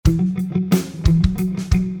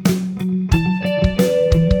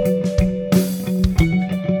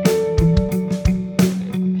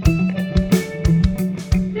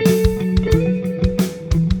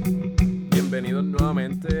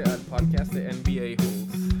NBA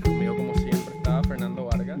Host. Conmigo, como siempre, está Fernando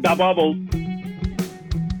Vargas. The Bubble.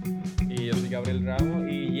 Y yo soy Gabriel Ramos.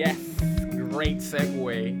 Y yes, great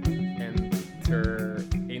segue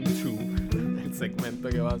into el segmento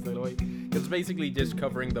que va a hacer hoy. It's basically just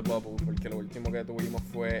covering the bubble, porque lo último que tuvimos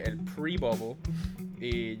fue el pre-bubble.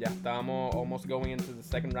 Y ya estamos almost going into the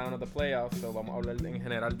second round of the playoffs, so vamos a hablar en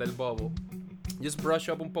general del bubble. Just brush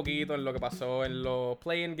up un poquito en lo que pasó en los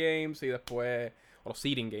play-in games y después... O los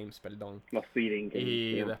seeding games, perdón. Los seeding games.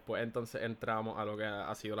 Y yeah. después entonces entramos a lo que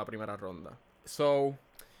ha sido la primera ronda. So,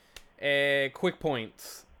 quick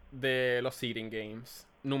points de los seeding games.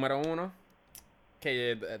 Número 1.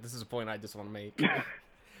 Okay, this is a point I just want to make.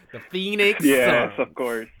 The Phoenix Yes, Suns of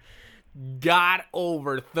course. got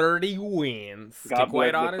over 30 wins. God Que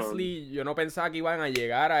quite bless the honestly, yo no pensaba que iban a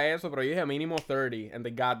llegar a eso, pero yo dije mínimo 30, and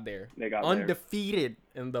they got there. They got Undefeated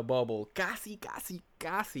in the bubble. Casi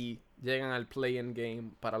llegan al play-in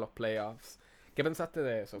game para los playoffs. ¿Qué pensaste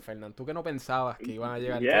de eso, Fernando? ¿Tú que no pensabas que iban a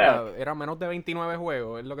llegar? Yeah. Era menos de 29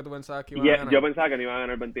 juegos, ¿es lo que tú pensabas que iban a Yeah, ganar? yo pensaba que no iban a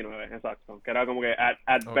ganar 29, exacto. Que era como que at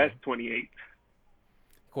Okay. best 28.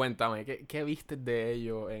 Cuéntame, ¿qué viste de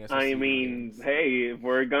ellos en esos I seeding mean, games? hey, if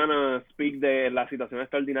we're gonna speak de la situación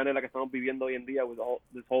extraordinaria en la que estamos viviendo hoy en día with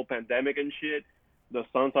this whole pandemic and shit, the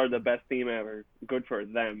Suns are the best team ever. Good for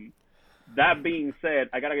them. That being said,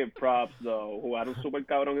 I gotta give props though. Jugaron super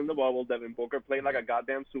cabrón in the bubble. Devin Booker played like a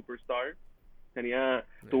goddamn superstar.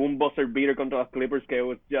 Tuvo un buzzer beater contra los Clippers que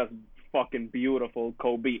was just fucking beautiful,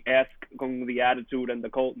 Kobe-esque con the attitude and the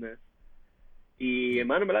coldness. Y,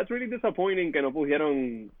 hermano, that's really disappointing que no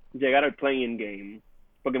pudieron llegar al play-in game.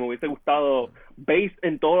 Porque me hubiese gustado, based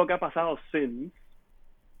en todo lo que ha pasado since,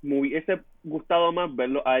 me hubiese gustado más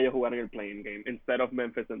verlo a ellos jugar en el play-in game instead of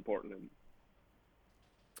Memphis and Portland.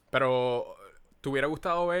 Pero, ¿te hubiera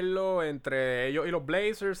gustado verlo entre ellos y los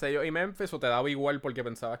Blazers, ellos y Memphis, o te daba igual porque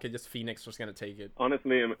pensabas que just Phoenix was gonna take it?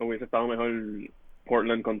 Honestly, me hubiese estado mejor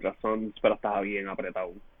Portland contra Suns, pero estaba bien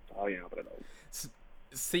apretado.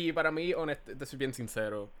 Sí, para mí, te soy bien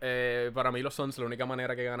sincero. Para mí los Suns, la única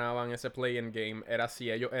manera que ganaban ese play-in game era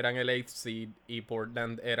si ellos eran el 8th seed y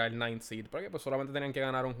Portland era el 9th seed. Porque pues solamente tenían que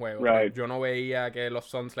ganar un juego. Right. Yo no veía que los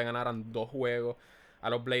Suns le ganaran 2 juegos a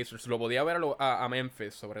los Blazers. Lo podía ver a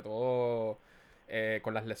Memphis, sobre todo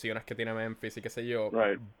con las lesiones que tiene Memphis y qué sé yo.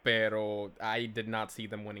 Right. Pero I did not see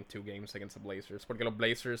them winning 2 games against the Blazers. Porque los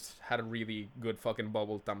Blazers had a really good fucking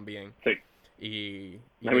bubble también. Sí. Y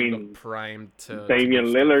I mean, primed to Damian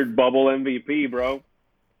do Lillard, bubble MVP, bro.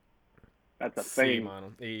 That's a sí, thing.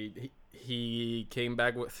 mano. He came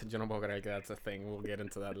back with... Yo no puedo creer que that's a thing. We'll get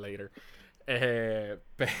into that later.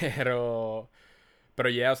 Pero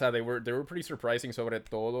yeah, o sea, they were pretty surprising, sobre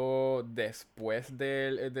todo después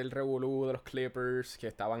del revolú de los Clippers, que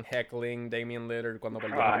estaban heckling Damian Lillard cuando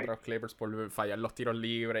perdieron Right. contra los Clippers por fallar los tiros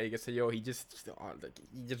libres y qué sé yo. He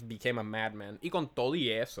just became a madman. Y con todo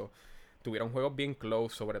y eso, tuvieron juegos bien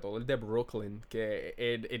close, sobre todo el de Brooklyn, que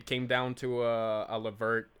it came down to a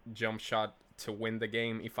Levert jump shot to win the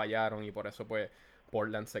game y fallaron, y por eso pues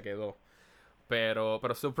Portland se quedó. Pero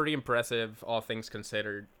still pretty impressive, all things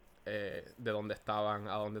considered, de dónde estaban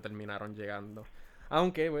a dónde terminaron llegando.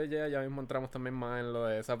 Aunque pues ya mismo entramos también más en lo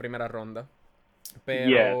de esa primera ronda. Pero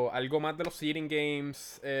Yeah. algo más de los seeding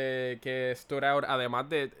games que stood out, además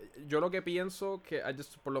de... Yo lo que pienso, que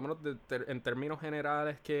por lo menos en términos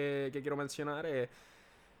generales que quiero mencionar, es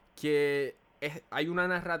que hay una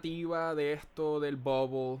narrativa de esto del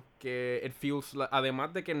bubble que it feels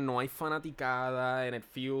además de que no hay fanaticada, and it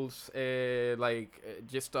feels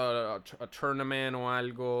just a tournament o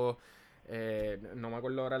algo. No me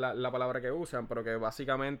acuerdo ahora la palabra que usan, pero que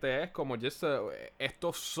básicamente es como just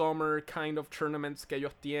estos summer kind of tournaments que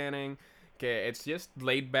ellos tienen, que it's just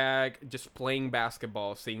laid back, just playing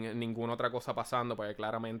basketball sin ninguna otra cosa pasando, porque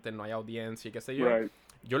claramente no hay audiencia y qué sé yo. Right.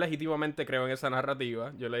 Yo legítimamente creo en esa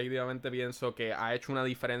narrativa. Yo legítimamente pienso que ha hecho una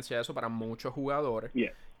diferencia eso para muchos jugadores.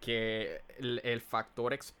 Yeah. Que el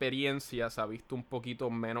factor experiencia se ha visto un poquito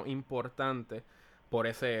menos importante por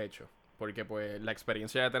ese hecho. Porque pues la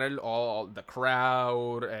experiencia de tener all the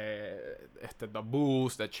crowd, the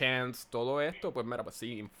boost, the chance, todo esto, pues mira, pues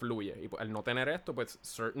sí, influye. Y pues, al no tener esto, pues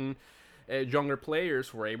certain younger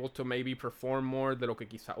players were able to maybe perform more de lo que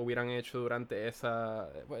quizás hubieran hecho durante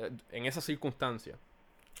en esa circunstancia.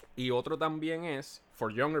 Y otro también es,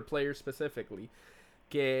 for younger players specifically,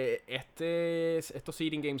 que estos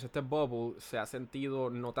seeding games, este bubble, se ha sentido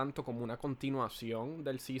no tanto como una continuación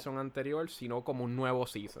del season anterior, sino como un nuevo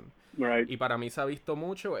season. Right. Y para mí se ha visto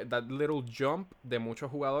mucho that little jump de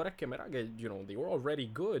muchos jugadores que, mira, que, they were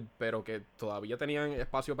already good, pero que todavía tenían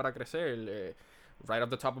espacio para crecer. right off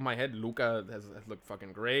the top of my head, Luka has looked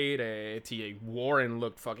fucking great. T.A. Warren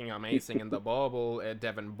looked fucking amazing in the bubble.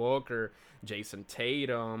 Devin Booker, Jason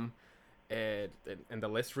Tatum, and the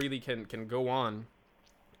list really can go on.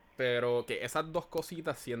 Pero que esas dos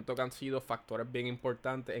cositas siento que han sido factores bien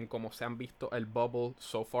importantes en cómo se han visto el bubble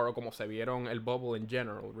so far o cómo se vieron el bubble in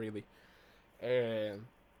general, really. Eh,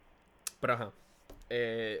 pero ajá.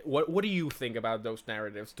 What do you think about those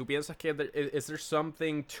narratives? ¿Tú piensas que is there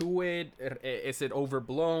something to it? Is it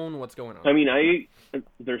overblown? What's going on? I mean,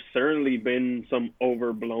 there's certainly been some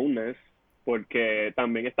overblownness, porque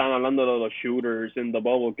también están hablando de los shooters in the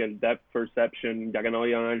bubble, que el depth perception, ya que no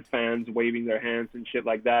habían fans waving their hands and shit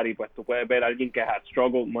like that, y pues tú puedes ver a alguien que has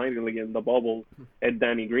struggled mightily in the bubble, es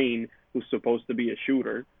Danny Green, who's supposed to be a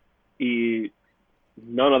shooter, y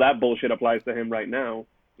none of that bullshit applies to him right now.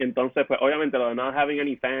 Entonces, pues obviamente lo de not having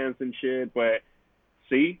any fans and shit, pues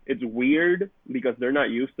sí, it's weird because they're not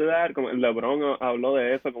used to that. Como LeBron habló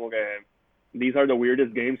de eso, como que these are the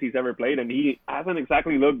weirdest games he's ever played, and he hasn't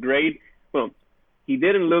exactly looked great. Well, he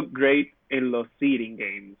didn't look great in los seeding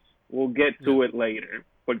games. We'll get to it later.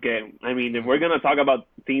 Porque, I mean, if we're going to talk about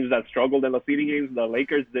teams that struggled in los seeding games, the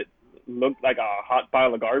Lakers that looked like a hot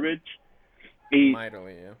pile of garbage. Y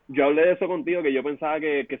Mightily, yeah. Yo hablé de eso contigo, que yo pensaba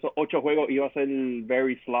que esos 8 juegos iba a ser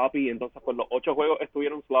very sloppy, entonces pues los 8 juegos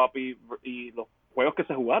estuvieron sloppy, y los juegos que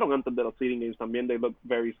se jugaron antes de los seeding games también they looked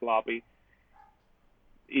very sloppy.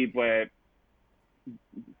 Y pues,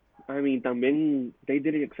 I mean, también they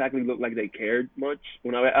didn't exactly look like they cared much.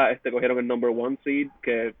 Una vez cogieron el number 1 seed,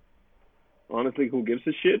 que honestly, who gives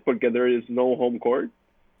a shit, porque there is no home court.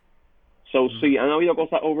 So, sí, han habido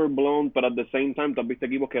cosas overblown, but at the same time, tú has visto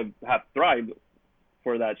equipos que have thrived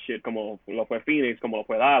for that shit, como lo fue Phoenix, como lo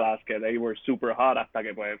fue Dallas, que they were super hot hasta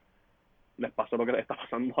que, pues, les pasó lo que les está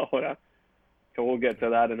pasando ahora. So we'll get to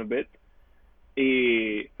that in a bit.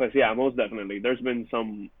 Y, pues, yeah, most definitely. There's been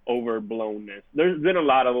some overblownness. There's been a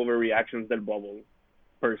lot of overreactions del bubble,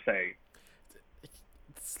 per se.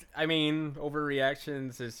 I mean,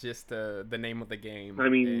 overreactions is just the name of the game. I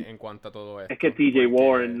mean, en cuanto a todo esto. Es que TJ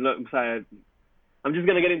Warren, look, o sea, I'm just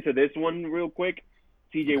gonna get into this one real quick.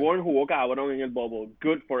 TJ Warren jugó cabrón en el bubble.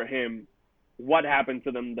 Good for him. What happened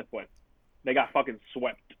to them después? They got fucking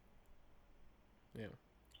swept. Yeah.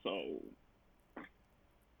 So,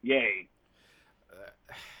 yay.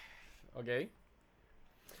 Okay.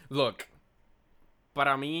 Look,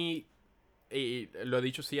 para mí, y lo he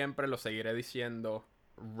dicho siempre, lo seguiré diciendo,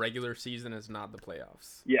 regular season is not the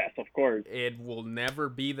playoffs. Yes, of course. It will never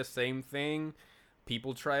be the same thing.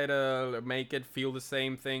 People try to make it feel the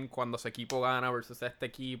same thing cuando su equipo gana versus este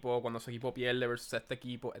equipo, cuando su equipo pierde versus este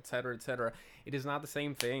equipo, etc., etc. It is not the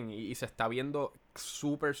same thing. Y se está viendo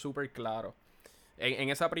súper, súper claro.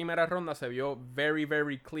 En esa primera ronda se vio very,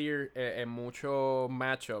 very clear en muchos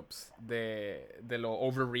matchups de los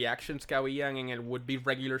overreactions que habían en el would-be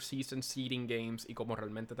regular season seeding games y como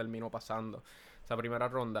realmente terminó pasando esa primera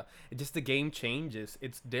ronda. Just the game changes.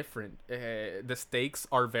 It's different. The stakes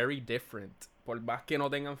are very different. Por más que no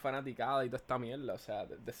tengan fanaticada y toda esta mierda. O sea,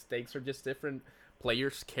 the stakes are just different.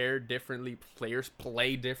 Players care differently. Players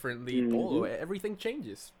play differently. Todo. Everything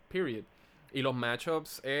changes. Period. Y los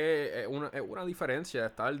matchups es una diferencia.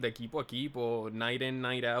 Estar de equipo a equipo, night in,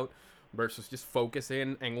 night out, versus just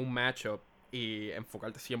focusing en un matchup y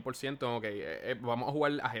enfocarte 100% en, ok, vamos a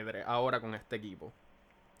jugar ajedrez ahora con este equipo.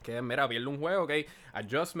 Que mira, pierde un juego, ok,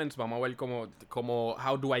 adjustments, vamos a ver como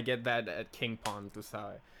how do I get that at King Pawn, tú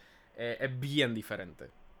sabes. Es bien diferente.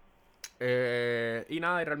 Y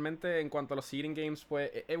nada, y realmente en cuanto a los seeding games,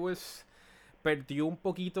 pues, perdió un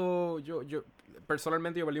poquito,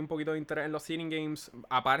 personalmente yo perdí un poquito de interés en los seeding games,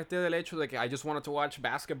 aparte del hecho de que I just wanted to watch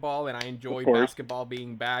basketball and I enjoyed basketball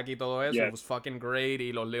being back y todo eso. It was fucking great,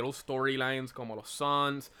 y los little storylines como los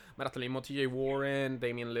Suns, mira, hasta el mismo TJ Warren,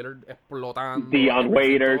 Damian Lillard explotando, Dion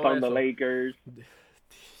Waiters on the Lakers.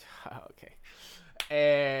 Okay.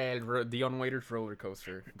 Dion Waiters roller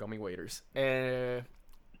coaster, Gummy Waiters.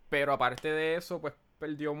 Pero aparte de eso, pues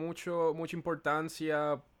perdió mucha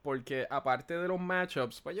importancia porque aparte de los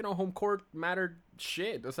matchups, pues, you know, home court mattered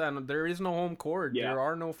shit. O sea, there is no home court. There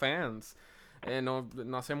are no fans. No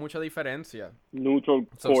hace mucha diferencia. Neutral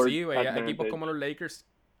court. Sí, equipos como los Lakers.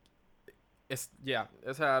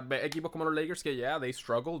 O sea, equipos como los Lakers que they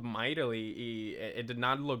struggled mightily y it did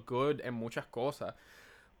not look good en muchas cosas.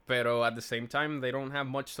 Pero at the same time, they don't have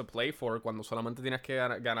much to play for cuando solamente tienes que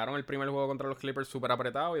ganaron el primer juego contra los Clippers súper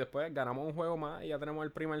apretado y después ganamos un juego más y ya tenemos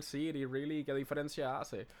el primer seed y really, ¿qué diferencia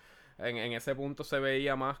hace? En ese punto se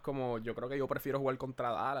veía más como, yo creo que yo prefiero jugar contra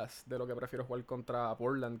Dallas de lo que prefiero jugar contra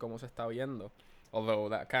Portland como se está viendo. Although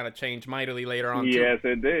that kind of changed mightily later on Yes,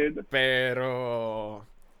 it did. Pero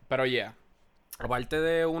yeah. aparte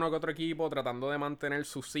de uno que otro equipo tratando de mantener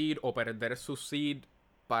su seed o perder su seed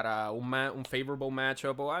para un favorable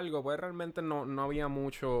matchup o algo, pues realmente no había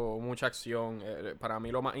mucha acción. Para mí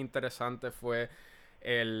lo más interesante fue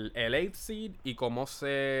el 8th seed y cómo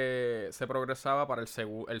se progresaba para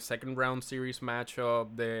el second round series matchup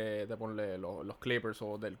de ponle los Clippers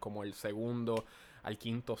o como el segundo al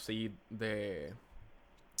quinto seed del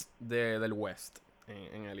West.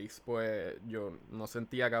 En el East, pues yo no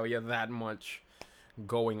sentía que había that much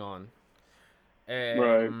going on.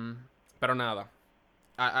 Right. Pero nada.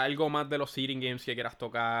 ¿Algo más de los seeding games que quieras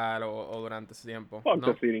tocar o durante ese tiempo? Fuck the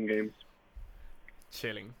 ¿No? seeding games.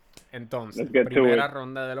 Chilling. Entonces, Let's get to primera it.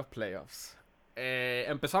 ronda de los playoffs.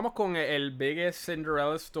 Empezamos con el biggest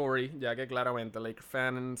Cinderella story, ya que claramente Lakers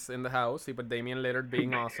fans in the house y pues Damian Lillard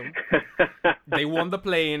being awesome. They won the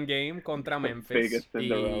play-in game contra The biggest Memphis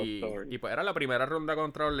Cinderella story. y pues era la primera ronda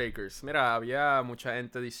contra los Lakers. Mira, había mucha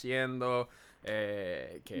gente diciendo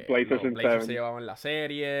que Blazers los in Blazers se 7. llevaban la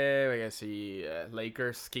serie, que si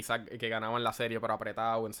Lakers quizás que ganaban la serie pero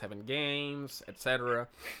apretado en 7 games, etcétera.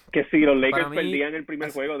 Que si los Para Lakers mí, perdían el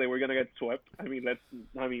primer juego, they were gonna get swept.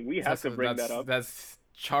 We have to bring that up. that's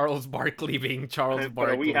Charles Barkley being Charles But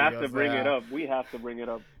Barkley. we have O to bring it sea, up. We have to bring it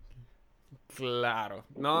up. claro.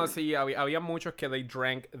 No, sí, había muchos que they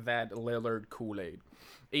drank that Lillard Kool-Aid.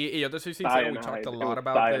 Y yo te soy sincero, we talked a lot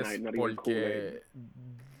about this Cyanide, not even Kool-Aid. porque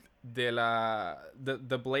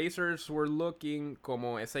the Blazers were looking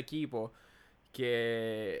como ese equipo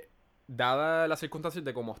que, dada las circunstancias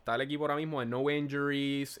de cómo está el equipo ahora mismo, de no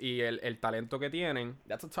injuries y el talento que tienen,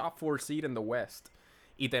 that's a top 4 seed in the West.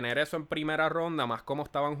 Y tener eso en primera ronda, más como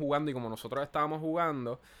estaban jugando y como nosotros estábamos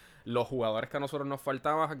jugando, los jugadores que a nosotros nos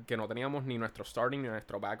faltaban, que no teníamos ni nuestro starting ni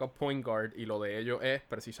nuestro backup point guard, y lo de ellos es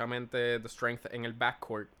precisamente the strength en el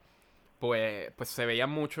backcourt, pues se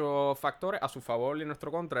veían muchos factores a su favor y en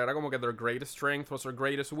nuestro contra. Era como que their greatest strength was their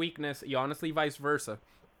greatest weakness, y honestly vice versa.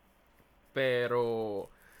 Pero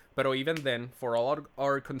even then, for all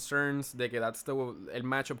our concerns de que that's el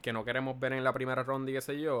matchup que no queremos ver en la primera ronda y qué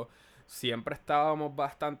sé yo, siempre estábamos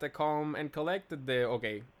bastante calm and collected de, ok,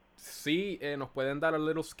 sí, nos pueden dar a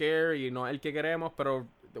little scare y no es el que queremos, pero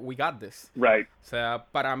we got this. Right. O sea,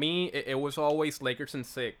 para mí, it was always Lakers in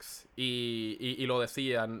 6. Y lo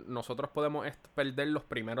decía, nosotros podemos perder los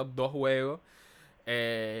primeros 2 juegos.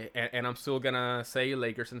 And I'm still gonna say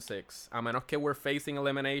Lakers in 6. A menos que we're facing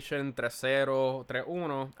elimination 3-0,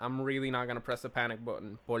 3-1, I'm really not gonna press the panic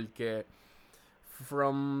button. Porque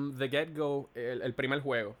from the get-go, el primer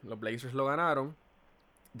juego, los Blazers lo ganaron.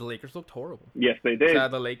 The Lakers looked horrible. Yes, they O did. sea,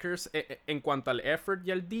 the Lakers, en cuanto al effort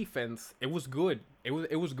y al defense, it was good. It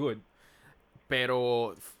was good.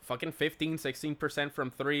 Pero fucking 15-16% from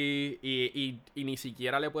 3 y ni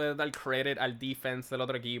siquiera le puedes dar credit al defense del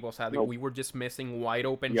otro equipo. O sea, Nope. we were just missing wide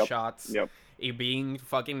open Yep. shots Yep. y being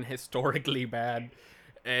fucking historically bad.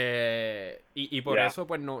 Y por Yeah. eso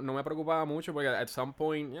pues no me preocupaba mucho porque at some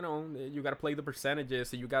point, you know, you gotta play the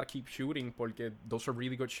percentages and you gotta keep shooting porque those are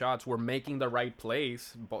really good shots. We're making the right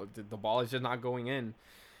plays, but the ball is just not going in.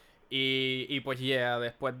 Y pues yeah,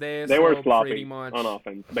 después de eso, They were pretty sloppy much on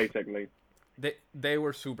offense, basically. they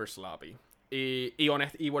were super sloppy. Y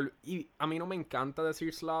a mí no me encanta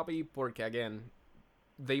decir sloppy porque, again,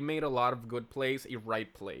 they made a lot of good plays y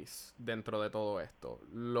right plays dentro de todo esto.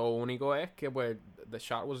 Lo único es que, pues, the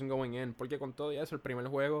shot wasn't going in. Porque con todo eso, el primer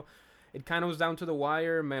juego, it kind of was down to the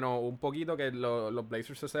wire, menos un poquito que los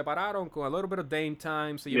Blazers se separaron con a little bit of Dame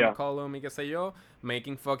time, CJ Yeah. McCollum y qué sé yo,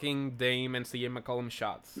 making fucking Dame and CJ McCollum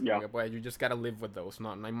shots. Yeah. Porque, pues, you just gotta live with those.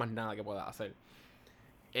 No hay más nada que puedas hacer.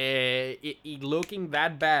 Y looking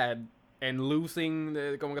that bad and losing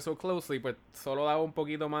como que so closely, pues solo daba un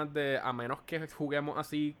poquito más de, a menos que juguemos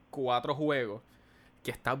así 4 juegos,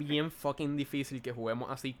 que está bien fucking difícil que juguemos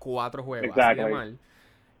así 4 juegos, Exactly. así de mal,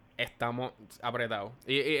 estamos apretados.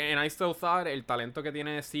 And I still thought el talento que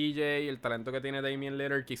tiene CJ y el talento que tiene Damian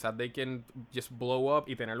Lillard, quizás they can just blow up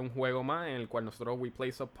y tener un juego más en el cual nosotros we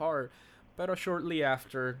play subpar, pero shortly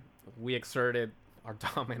after we exerted our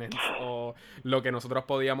dominance o lo que nosotros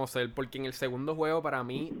podíamos ser, porque en el segundo juego para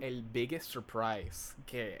mí el biggest surprise,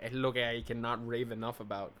 que es lo que I cannot rave enough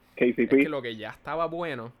about, KCP. es que lo que ya estaba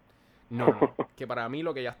bueno, no, que para mí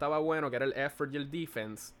lo que ya estaba bueno, que era el effort y el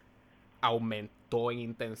defense, aumentó en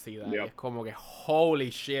intensidad. Yep. Es como que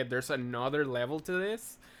holy shit, there's another level to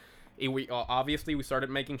this. Y obviously we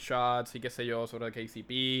started making shots y qué sé yo sobre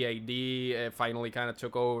KCP, AD, finally kind of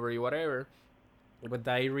took over y whatever. But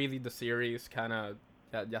that really the series kind of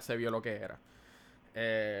ya se vio lo que era.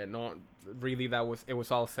 No, really it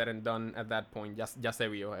was all said and done at that point. Ya se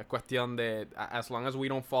vio. Es cuestión de as long as we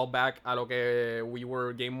don't fall back a lo que we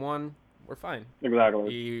were game 1, we're fine. Exactly.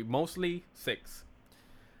 Y mostly 6.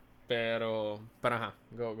 Pero ajá,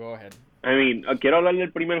 go ahead. I mean, quiero hablar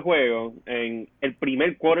del primer juego. En el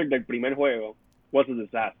primer quarter del primer juego was a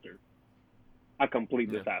disaster. A complete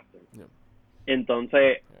disaster. Yeah.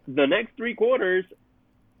 Entonces, the next 3 quarters,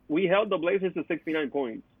 we held the Blazers to 69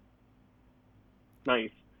 points.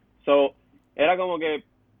 Nice. So, era como que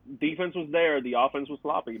defense was there, the offense was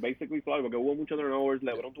sloppy, basically sloppy, porque hubo muchos turnovers,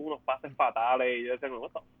 LeBron tuvo unos pases fatales, y yo decía,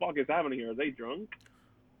 what the fuck is happening here? Are they drunk?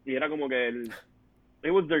 Y era como que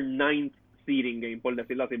it was their 9th seeding game, por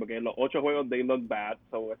decirlo así, porque en los 8 juegos they looked bad,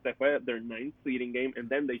 so este fue their 9th seeding game, and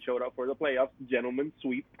then they showed up for the playoffs, gentleman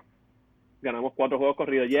sweep. Ganamos 4 juegos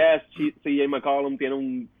corridos. Yes, CJ McCollum tiene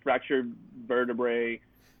un fractured vertebrae,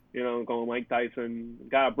 you know, como Mike Tyson,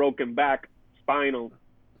 got a broken back, spinal.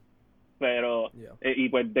 Pero, y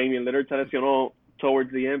pues Damian Lillard se lesionó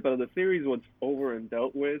towards the end, pero the series was over and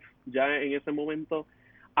dealt with ya en ese momento.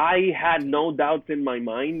 I had no doubts in my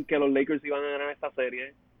mind que los Lakers iban a ganar esta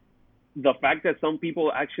serie. The fact that some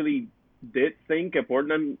people actually did think que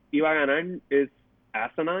Portland iba a ganar is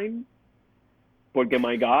asinine. Porque,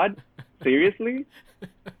 my God, seriously?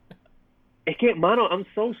 Es que, mano, I'm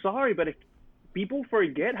so sorry, but if people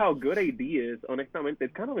forget how good AD is, honestamente,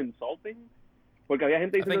 it's kind of insulting. Porque había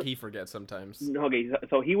gente diciendo, I think he forgets sometimes. Okay,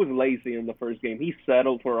 so he was lazy in the first game. He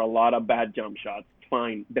settled for a lot of bad jump shots.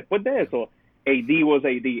 Fine. Después de eso, AD was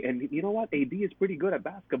AD. And you know what? AD is pretty good at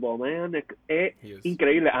basketball, man. Es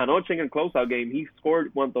increíble. Anoche en el closeout game, he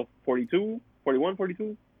scored, ¿cuánto? 42? 41,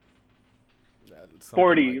 42?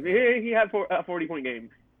 40. Like he had a 40-point game.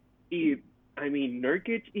 Y, I mean,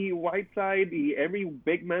 Nurkic y Whiteside y every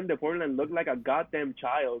big man de Portland looked like a goddamn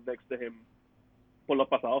child next to him por los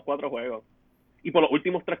pasados 4 juegos. Y por los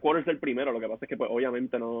últimos 3 quarters del primero, lo que pasa es que pues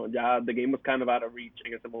obviamente no, ya the game was kind of out of reach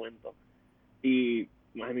en ese momento. Y,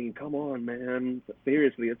 I mean, come on, man.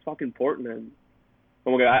 Seriously, it's fucking Portland.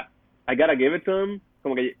 Como que I gotta give it to them.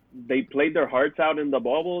 Como que they played their hearts out in the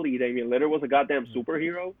bubble y Damian Lillard was a goddamn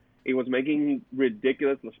superhero. He was making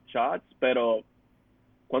ridiculous shots, pero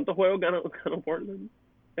 ¿cuántos juegos ganó Portland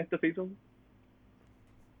este season?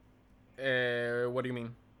 What do you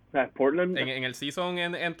mean? Portland en el season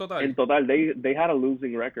en total. En total, they had a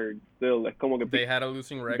losing record still. Es como que they had a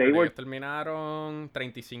losing record. Ellos terminaron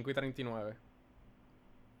 35 y 39.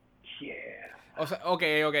 Yeah. O sea,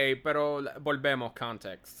 okay, pero volvemos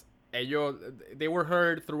context. Ellos, they were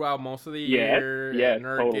hurt throughout most of the year,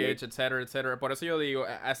 Nurkic, totally. etc. Por eso yo digo,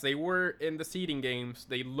 as they were in the seeding games,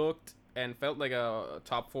 they looked and felt like a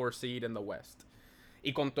top 4 seed in the West.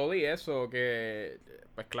 Y con todo y eso, que,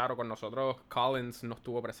 pues claro, con nosotros Collins no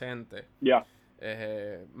estuvo presente. Yeah.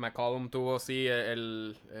 McCollum tuvo, sí,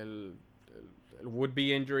 el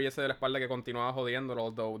would-be injury ese de la espalda que continuaba jodiéndolo,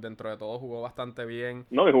 although dentro de todo jugó bastante bien.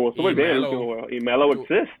 No, jugó súper bien el último juego. Y Melo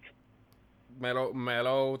assist.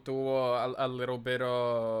 Melo tuvo a little bit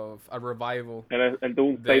of a revival. Él tuvo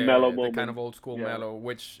un stay Melo moment. Kind of old school Melo,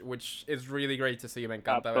 which is really great to see. Me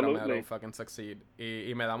encanta ver a Melo fucking succeed.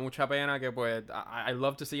 Y me da mucha pena que pues I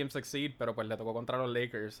love to see him succeed, pero pues le tocó contra los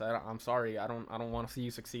Lakers. I'm sorry, I don't want to see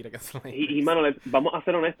you succeed against the Lakers. Y mano, vamos a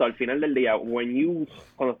ser honestos, al final del día,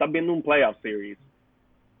 cuando estás viendo un playoff series,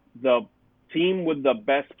 the team with the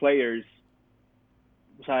best players,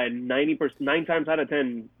 o sea, 9 times out of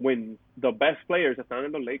 10 wins. The best players están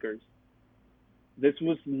en los Lakers. This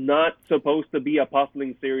was not supposed to be a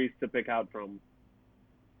puzzling series to pick out from.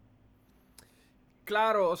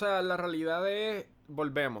 Claro, o sea, la realidad es,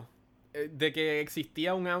 volvemos, de que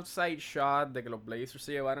existía un outside shot de que los Blazers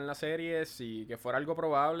se llevaran la serie, y que fuera algo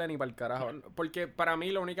probable, ni para el carajo. Porque para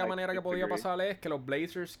mí la única manera que podía pasar es que los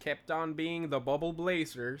Blazers kept on being the bubble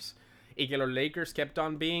Blazers y que los Lakers kept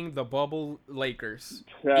on being the bubble Lakers.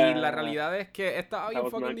 Y la realidad es que estaba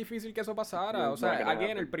bien fucking difícil que eso pasara. O sea,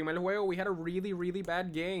 again, el primer juego we had a really, really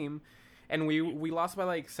bad game. And we lost by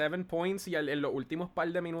like 7 points y en los últimos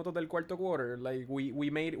par de minutos del cuarto quarter. Like,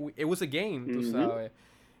 it was a game, tú sabes.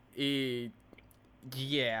 Y,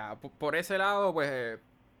 yeah, por ese lado, pues,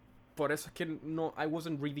 por eso es que no, I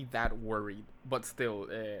wasn't really that worried. But still,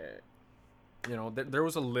 you know, there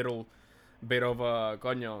was a little bit of a,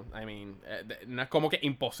 coño, I mean, no es como que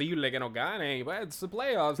imposible que nos gane. But it's the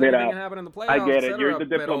playoffs. Anything can happen in the playoffs. I get it. You're the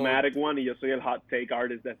diplomatic one y yo soy el hot take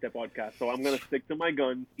artist de este podcast. So I'm going to stick to my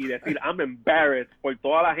guns y decir I'm embarrassed por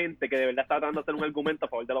toda la gente que de verdad está tratando de hacer un argumento a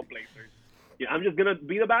favor de los Blazers. I'm just going to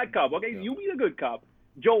be the bad cop. Okay, you be the good cop.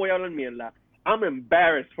 Yo voy a hablar mierda. I'm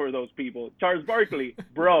embarrassed for those people. Charles Barkley,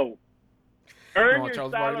 bro. Earn your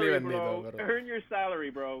salary, bro. Earn your salary,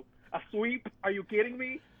 bro. A sweep? Are you kidding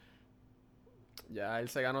me? Ya él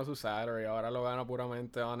se ganó su salary, ahora lo gana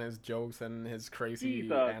puramente on his jokes and his crazy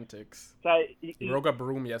Jesus. antics. O sea, He broke a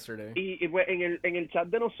broom yesterday. y pues en el chat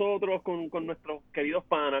de nosotros con nuestros queridos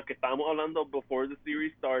panas que estábamos hablando before the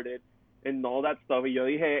series started and all that stuff, y yo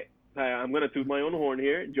dije, I'm gonna toot my own horn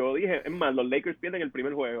here, yo dije, es más, los Lakers pierden el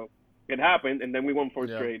primer juego. It happened, and then we won 4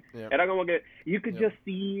 straight. Era como que you could just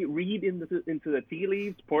see, read into the tea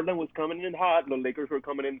leaves, Portland was coming in hot, los Lakers were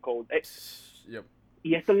coming in cold. Yep.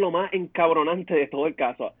 Y esto es lo más encabronante de todo el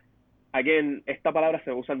caso. Again, esta palabra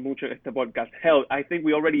se usa mucho en este podcast. Hell, I think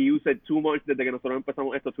we already used it too much desde que nosotros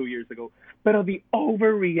empezamos esto 2 years ago. Pero the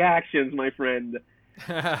overreactions, my friend.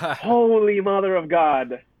 Holy mother of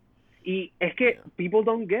God. Y es que people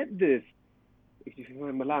don't get this.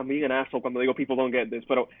 En verdad, I'm being an asshole cuando digo people don't get this,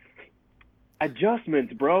 pero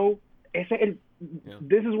adjustments, bro. Ese es el,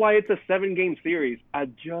 This is why it's a 7-game series.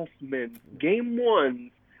 Adjustments. Game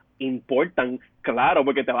 1 importan, claro,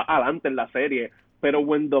 porque te va adelante en la serie. Pero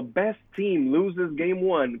when the best team loses game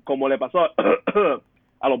 1, como le pasó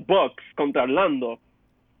a los Bucks contra Orlando,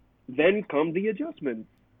 then come the adjustments.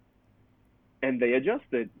 And they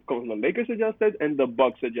adjusted. Como los Lakers adjusted and the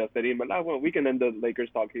Bucks adjusted. Y en verdad, well, we can end the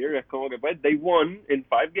Lakers talk here. Es como que pues, they won in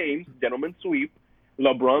 5 games, gentleman sweep.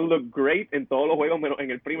 LeBron looked great en todos los juegos menos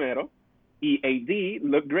en el primero. Y AD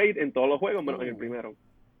looked great en todos los juegos menos en el primero.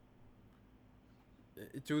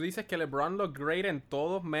 Tú dices que LeBron looked great en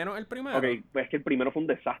todos menos el primero. Ok, pues es que el primero fue un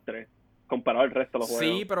desastre comparado al resto de los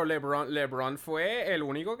juegos. Sí, pero LeBron fue el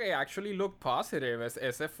único que actually looked positive.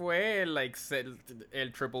 Ese fue like,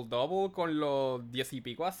 el triple-double con los 10 y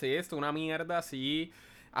pico assists, una mierda así,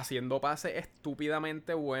 haciendo pases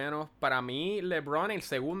estúpidamente buenos. Para mí, LeBron el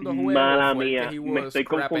segundo juego Mala fue mía, el que he me was estoy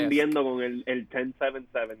crap-esque. confundiendo con el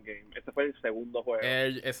 10-7-7 game. Ese fue el segundo juego.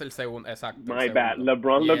 Es el segundo, exacto. My bad.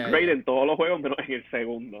 LeBron looked great en todos los juegos, menos en el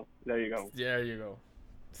segundo. There you go. There you go.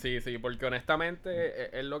 Sí, porque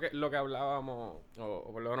honestamente es lo que hablábamos,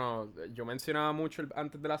 o por lo menos yo mencionaba mucho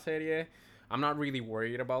antes de la serie. I'm not really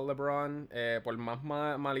worried about LeBron. Por más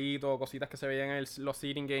malito, cositas que se veían en los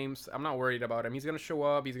seeding games, I'm not worried about him. He's gonna show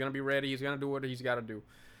up, he's gonna be ready, he's gonna do what he's gotta do.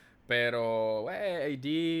 Pero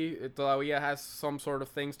AD todavía has some sort of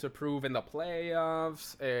things to prove in the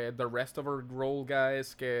playoffs. The rest of our role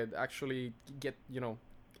guys que actually get,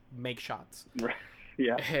 make shots.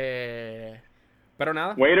 Yeah. Pero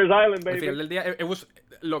nada. Waiters Island, baby. Al final del día, it was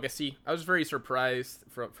lo que sí. I was very surprised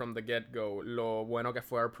from the get-go lo bueno que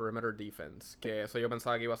fue our perimeter defense. Que eso yo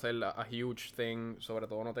pensaba que iba a ser a huge thing, sobre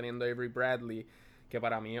todo no teniendo Avery Bradley, que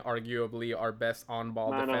para mí arguably our best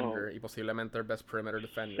on-ball defender y posiblemente our best perimeter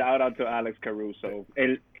defender. Shout out to Alex Caruso.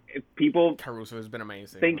 People Caruso has been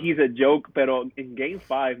amazing. Think he's a joke, pero in Game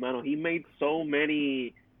 5, mano, he made so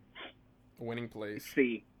many winning plays.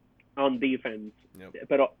 Sí. On defense. Yep.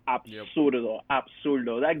 Pero absurdo.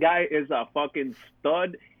 That guy is a fucking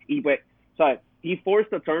stud. Y pues, ¿sabes? He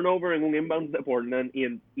forced a turnover en un inbound de Portland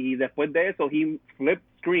y después de eso, he flipped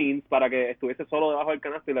screens para que estuviese solo debajo del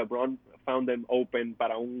canasto y LeBron found them open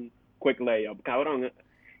para un quick layup. Cabrón,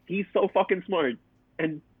 he's so fucking smart.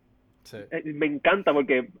 And sí. Me encanta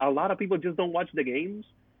porque a lot of people just don't watch the games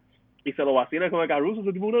y se lo vacilan como Caruso,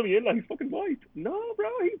 es tipo una mierda, he's fucking white. No, bro,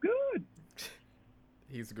 he's good.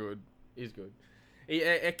 He's good. Y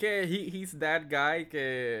es que he's that guy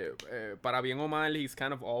que para bien o mal he's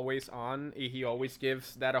kind of always on y he always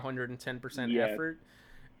gives that 110% effort.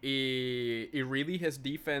 Y really his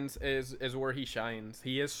defense is where he shines.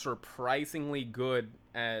 He is surprisingly good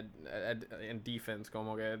in defense.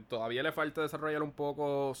 Como que todavía le falta desarrollar un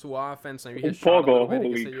poco su offense. Maybe un poco,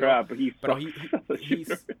 holy crap. Pero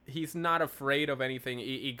he's not afraid of anything.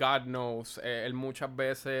 Y God knows, él muchas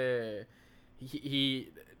veces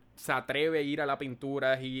he se atreve a ir a la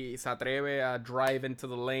pintura, se atreve a drive into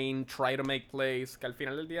the lane, try to make plays, que al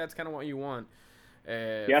final del día it's kind of what you want.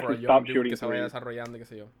 He has to stop shooting que se vaya desarrollando, qué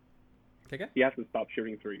sé yo. ¿Qué? He has to stop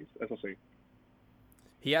shooting threes, eso sí.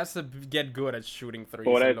 He has to get good at shooting threes.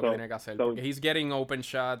 Por es eso. Lo que tiene que hacer. Porque he's getting open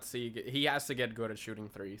shots. He has to get good at shooting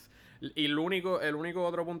threes. Y el único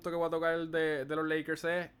otro punto que voy a tocar de los Lakers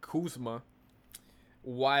es Kuzma.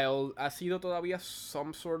 While ha sido todavía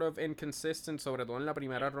some sort of inconsistent, sobre todo en la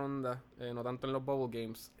primera ronda, no tanto en los bubble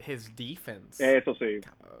games, his defense. Eso sí,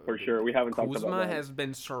 for sure. We haven't talked about that. Kuzma has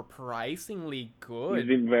been surprisingly good. He's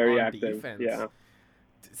been very on active. Defense. Yeah.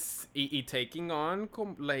 Y taking on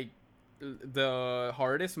like the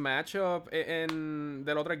hardest matchup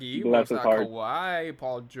del otro equipo. O sea, Kawhi,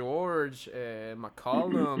 Paul George,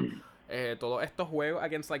 McCollum. Todos estos juegos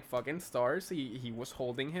against like fucking stars, he was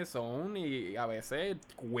holding his own y a veces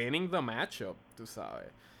winning the matchup, tú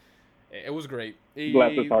sabes. It was great.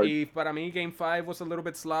 Bless his heart. Y para mí Game 5 was a little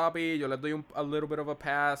bit sloppy. Yo les doy a little bit of a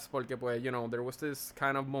pass porque pues, you know, there was this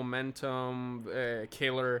kind of momentum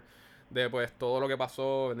killer de pues todo lo que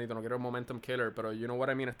pasó. Bendito, no quiero el momentum killer, pero you know what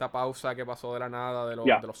I mean, esta pausa que pasó de la nada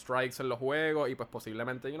Yeah. de los strikes en los juegos y pues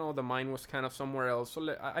posiblemente, you know, the mind was kind of somewhere else. So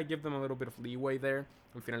I give them a little bit of leeway there.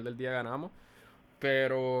 Al final del día ganamos.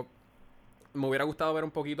 Pero me hubiera gustado ver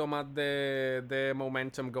un poquito más de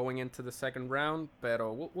momentum going into the second round,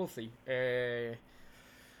 pero we'll see.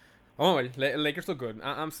 Vamos a ver, Lakers look good.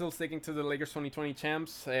 I'm still sticking to the Lakers 2020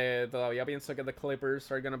 champs. Todavía pienso que the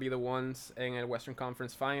Clippers are going to be the ones en el Western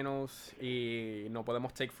Conference Finals y no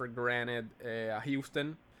podemos take for granted a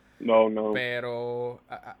Houston. No. Pero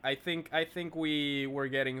I think we were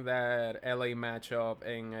getting that LA matchup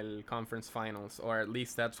in el Conference Finals, or at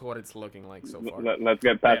least that's what it's looking like so far. Let's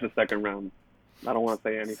get past the second round. I don't want to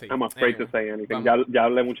say anything. Sí. I'm afraid Anyway, to say anything. Ya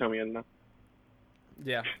hablé mucha mierda.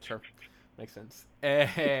 Yeah, sure. Makes sense.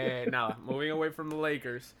 Nada, moving away from the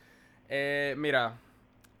Lakers. Mira,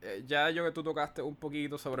 ya yo que tú tocaste un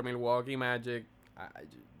poquito sobre Milwaukee Magic.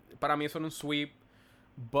 Para mí son un sweep.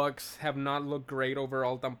 Bucks have not looked great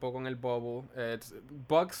overall tampoco en el bubble. It's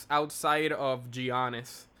Bucks outside of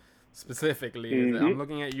Giannis specifically. Mm-hmm. I'm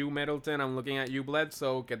looking at you, Middleton. I'm looking at you,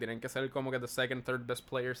 Bledsoe, que tienen que ser como que the second, third best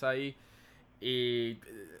players ahí. Y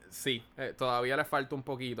sí, todavía le falta un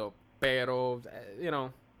poquito. Pero, you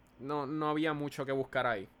know, no había mucho que buscar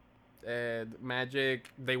ahí.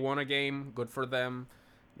 Magic, they won a game. Good for them.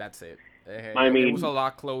 That's it. I mean, it was a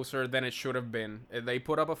lot closer than it should have been. They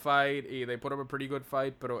put up a fight. They put up a pretty good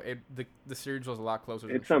fight, but the series was a lot closer.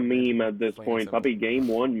 It's a meme at this point. Papi, Game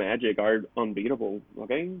 1 Magic are unbeatable.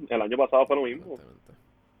 Okay? El año pasado fue lo mismo.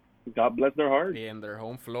 God bless their heart. And their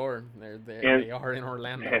home floor. They are in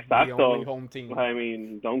Orlando. Exacto. The only home team. I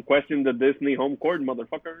mean, don't question the Disney home court,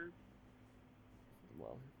 motherfucker.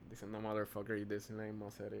 Well, dicen no motherfucker y Disney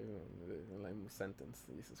más serio. Like sentence.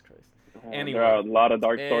 Jesus Christ. Anyway, there are a lot of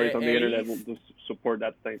dark stories on the internet to support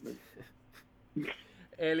that statement.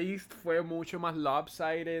 El East fue mucho más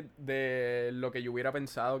lopsided de lo que yo hubiera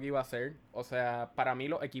pensado que iba a ser. O sea, para mí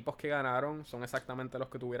los equipos que ganaron son exactamente los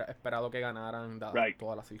que tú hubieras esperado que ganaran, dadas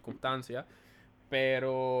todas las circunstancias.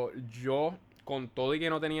 Pero yo, con todo y que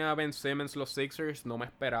no tenía a Ben Simmons los Sixers, no me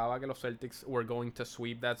esperaba que los Celtics were going to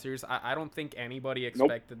sweep that series. I don't think anybody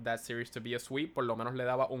expected that series to be a sweep. Por lo menos le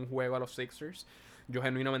daba un juego a los Sixers. Yo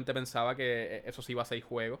genuinamente pensaba que eso sí iba a 6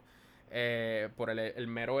 juegos. Por el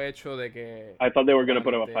mero hecho de que... I thought they were going to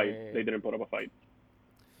put up a fight. They didn't put up a fight.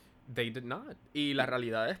 They did not. Y la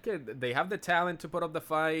realidad es que they have the talent to put up the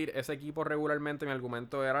fight. Ese equipo regularmente, mi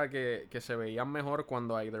argumento era que se veían mejor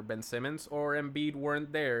cuando either Ben Simmons or Embiid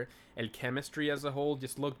weren't there. El chemistry as a whole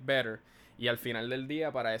just looked better. Y al final del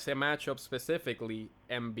día, para ese matchup specifically,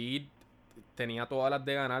 Embiid tenía todas las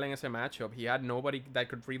de ganar en ese matchup. He had nobody that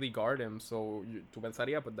could really guard him. So, tú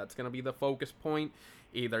pensarías, but that's going to be the focus point.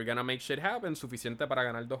 Y they're going to make shit happen suficiente para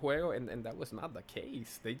ganar 2 juegos. And that was not the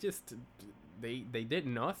case. They just... They did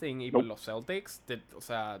nothing. Y los Celtics,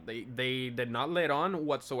 they did not let on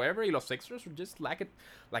whatsoever. Y los Sixers were just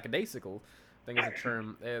lackadaisical. I think is a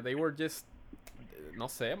term. They were just... No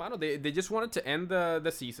sé, mano. They just wanted to end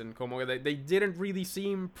the season. Como que they didn't really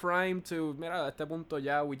seem primed to... Mira, a este punto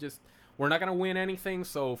ya, we're not gonna win anything,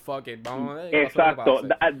 so fuck it. Exacto.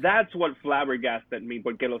 That's what flabbergasted me.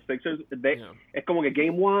 Porque los Sixers, es como que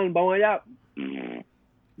Game 1, vamos allá.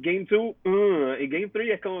 Game 2, y Game 3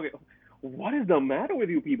 es como que... What is the matter with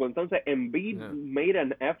you people? Entonces, Embiid made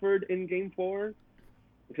an effort in Game 4.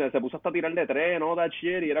 O sea, se puso hasta a tirar de 3 and all that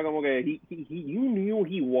shit. Y era como que you knew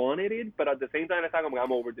he wanted it, but at the same time, estaba como que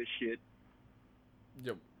I'm over this shit.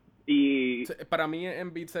 Yo. Y para mí,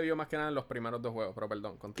 Embiid se vio más que nada en los primeros 2 juegos, pero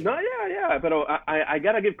perdón, continúa. No, yeah, pero I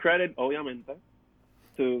gotta give credit, obviamente,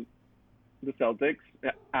 to the Celtics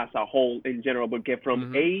as a whole in general, porque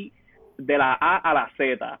from de la A a la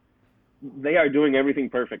Z, they are doing everything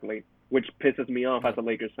perfectly, which pisses me off as a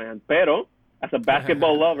Lakers fan. Pero, as a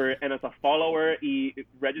basketball lover and as a follower y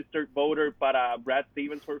registered voter para Brad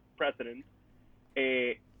Stevens for president,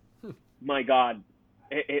 my God,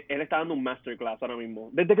 él está dando un masterclass ahora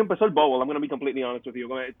mismo. Desde que empezó el bubble, I'm going to be completely honest with you.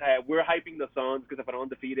 We're hyping the Suns because se fueron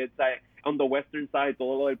undefeated. On the western side,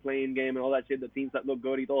 todo lo del playing game and all that shit, the teams that look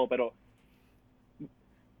good y todo, pero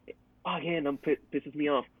again, pisses me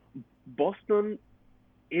off. Boston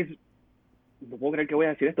is... No puedo creer que voy a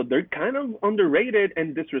decir esto. They're kind of underrated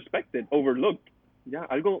and disrespected, overlooked. Ya,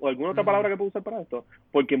 alguna otra palabra que puedo usar para esto.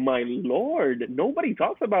 Porque, my lord, nobody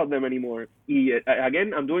talks about them anymore. Y,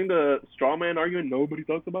 again, I'm doing the straw man argument, nobody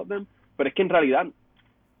talks about them. Pero es que en realidad,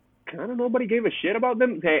 kind of nobody gave a shit about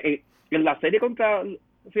them. En la serie contra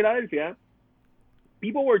Filadelfia,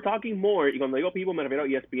 people were talking more, y cuando digo people me refiero a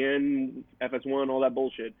ESPN, FS1, all that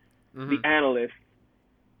bullshit, the analysts,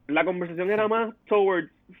 la conversación era más towards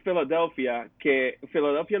Philadelphia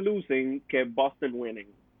losing que Boston winning.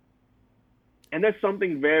 And there's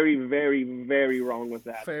something very, very, very wrong with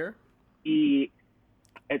that. Fair. Y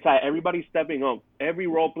it's like everybody's stepping up. Every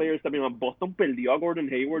role player is stepping up. Boston perdió a Gordon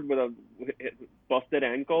Hayward with a busted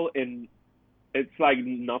ankle, and it's like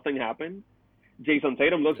nothing happened. Jason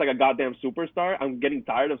Tatum looks like a goddamn superstar. I'm getting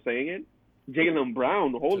tired of saying it. Jaylen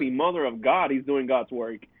Brown, holy mother of God, he's doing God's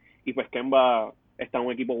work. Y pues Kemba está en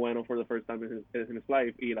un equipo bueno for the first time in his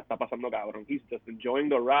life y la está pasando cabrón. He's just enjoying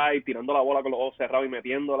the ride, tirando la bola con los ojos cerrados y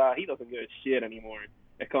metiéndola. He doesn't give a shit anymore.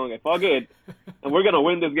 Es como que, fuck it, and we're gonna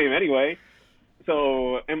win this game anyway.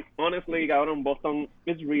 So, and honestly, cabrón, Boston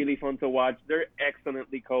is really fun to watch. They're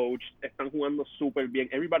excellently coached. Están jugando super bien.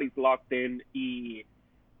 Everybody's locked in. Y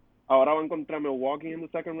ahora van contra Milwaukee in the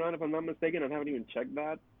second round, if I'm not mistaken. I haven't even checked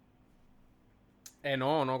that.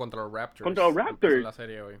 No, contra los Raptors. Contra los Raptors. La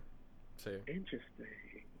serie hoy. Sí. Interesting.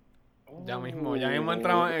 Ya mismo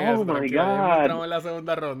entramos en oh eso. My God. Ya mismo entramos en la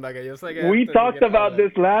segunda ronda, que yo sé que we talked about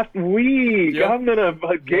this last week. Yep. I'm gonna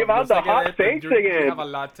give out the hot takes again. You have a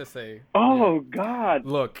lot to say. Oh, God.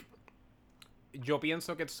 Look, yo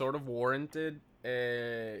pienso que it's sort of warranted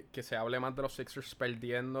que se hable más de los Sixers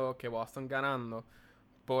perdiendo que Boston ganando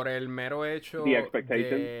por el mero hecho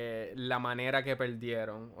de la manera que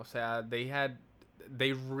perdieron. O sea,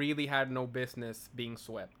 they really had no business being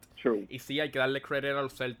swept. True. Y sí, hay que darle credit a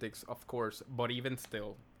los Celtics, of course, but even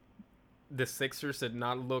still, the Sixers did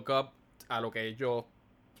not look up a lo que ellos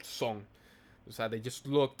son. O sea, they just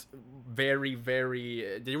looked very,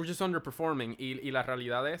 very... They were just underperforming. Y la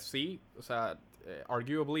realidad es, sí, o sea,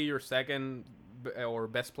 arguably your second or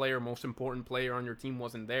best player, most important player on your team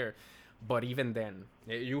wasn't there. But even then,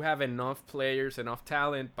 you have enough players, enough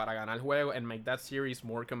talent para ganar el juego and make that series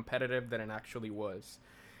more competitive than it actually was.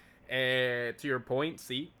 To your point,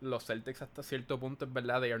 sí, los Celtics hasta cierto punto es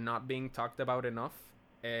verdad, they are not being talked about enough.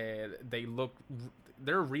 They're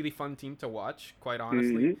a really fun team to watch, quite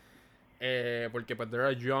honestly. Porque pues they're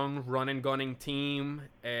a young run and gunning team,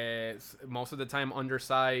 most of the time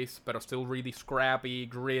undersized, but still really scrappy,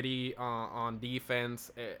 gritty on defense.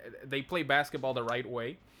 They play basketball the right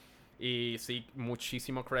way. Y sí,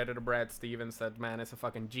 muchísimo credit to Brad Stevens. That man is a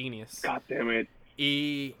fucking genius. God damn it.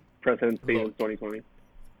 Y President Stevens 2020.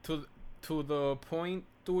 To the point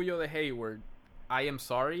tuyo de Hayward, I am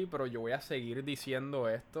sorry, pero yo voy a seguir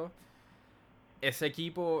diciendo esto. Ese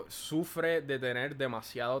equipo sufre de tener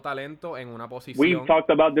demasiado talento en una posición. We've talked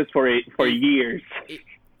about this for years.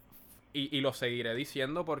 Y lo seguiré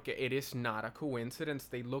diciendo porque it is not a coincidence.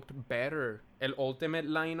 They looked better. El ultimate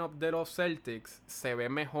lineup de los Celtics se ve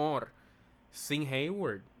mejor sin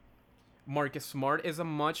Hayward. Marcus Smart is a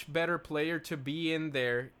much better player to be in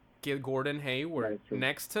there que Gordon Hayward.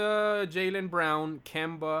 Next to Jaylen Brown,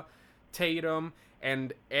 Kemba, Tatum,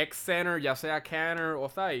 and ex-center, ya sea Canner o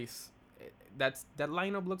Theis. That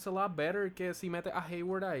lineup looks a lot better que si mete a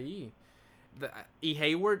Hayward ahí. Y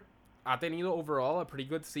Hayward ha tenido overall a pretty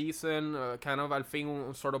good season, kind of al fin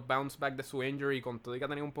un sort of bounce back de su injury, con todo y que ha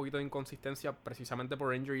tenido un poquito de inconsistencia precisamente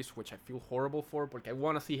por injuries, which I feel horrible for, porque I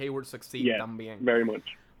want to see Hayward succeed también. Very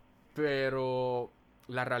much. Pero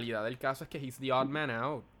la realidad del caso es que he's the odd man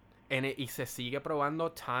out. Y se sigue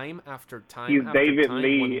probando time after time he's after David time.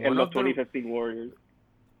 Lee en los 2015 Warriors.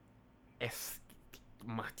 Es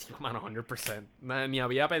man, 100%. Ni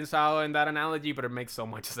había pensado en that analogy, but it makes so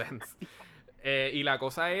much sense. Y la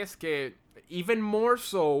cosa es que even more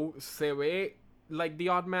so se ve like the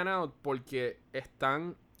odd man out porque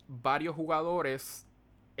están varios jugadores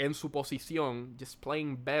en su posición just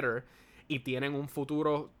playing better y tienen un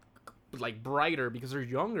futuro like brighter because they're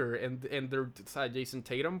younger and they're, o sea, Jason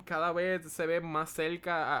Tatum cada vez se ve más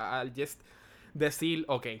cerca al just decir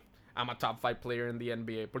okay, I'm a top 5 player in the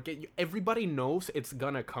NBA porque everybody knows it's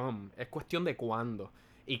gonna come, es cuestión de cuándo,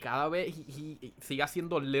 y cada vez he sigue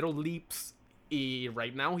haciendo little leaps. Y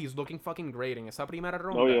right now he's looking fucking great. En esa primera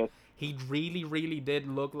ronda, he really, really did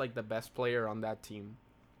look like the best player on that team.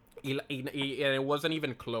 Y it wasn't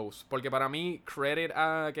even close. Porque para mí, credit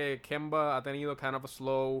a que Kemba ha tenido kind of a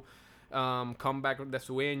slow comeback de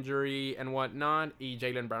su injury and whatnot. Y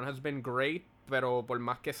Jaylen Brown has been great. Pero por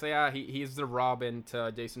más que sea, he's the Robin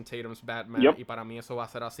to Jason Tatum's Batman. Yep. Y para mí eso va a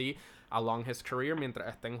ser así along his career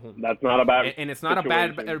mientras estén juntos. That's not a bad and it's not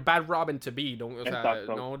situation. a bad Robin to be. O sea,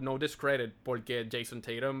 Exacto. no discredit. Porque Jason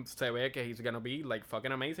Tatum se ve que he's gonna be like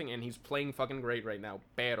fucking amazing. And he's playing fucking great right now.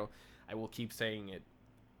 Pero, I will keep saying it.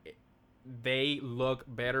 they look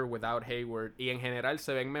better without Hayward. Y en general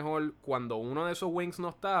se ven mejor cuando uno de esos wings no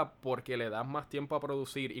está porque le das más tiempo a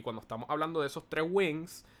producir. Y cuando estamos hablando de esos tres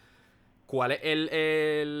wings, ¿cuál es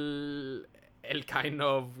el kind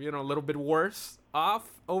of, you know, a little bit worse off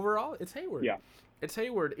overall? It's Hayward. Yeah. It's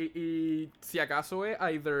Hayward. Y si acaso es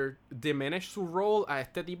either diminish su role a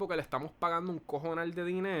este tipo que le estamos pagando un cojonal de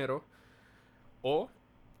dinero o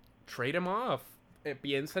trade him off.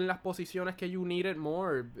 Piensa en las posiciones que you needed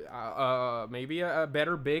more. Maybe a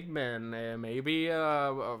better big man. Maybe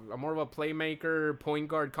a more of a playmaker, point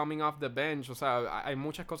guard coming off the bench. O sea, hay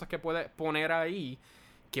muchas cosas que puedes poner ahí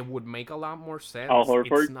que would make a lot more sense. Al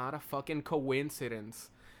Horford. It's not a fucking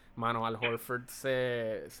coincidence. Mano, Al Horford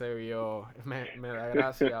se vio. Me da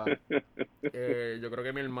gracia. Yo creo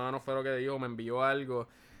que mi hermano fue lo que dijo. Me envió algo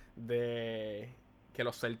de que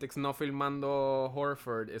los Celtics no filmando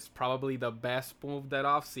Horford is probably the best move that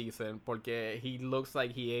offseason porque he looks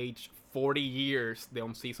like he aged 40 years de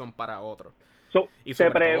un season para otro. So, Y te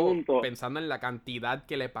sobre pregunto, todo pensando en la cantidad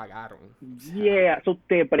que le pagaron. O sea, yeah, so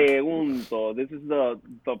te pregunto, this is the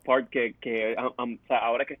part que o sea,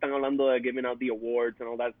 ahora que están hablando de giving out the awards and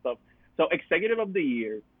all that stuff. So, Executive of the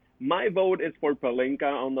Year, my vote is for Pelinka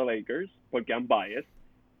on the Lakers porque I'm biased,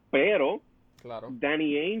 pero claro.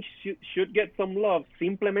 Danny Ainge should get some love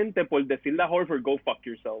simplemente por decirle a Horford, go fuck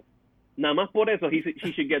yourself. Nada más por eso he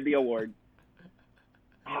should get the award.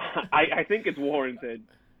 I think it's warranted.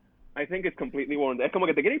 I think it's completely warranted. Es como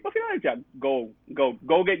que te quieres ir para Filadelfia. Go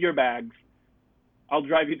get your bags. I'll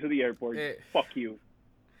drive you to the airport. Fuck you.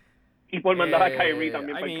 Y por mandar a Kyrie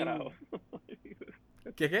también para el carajo.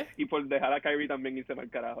 ¿Qué? Y por dejar a Kyrie también irse para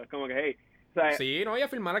el carajo. Es como que, hey. O sea, sí, no, y a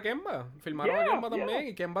firmar a Kemba. Firmaron a Kemba también.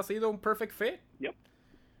 Y Kemba ha sido un perfect fit. Yep.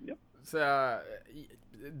 O sea,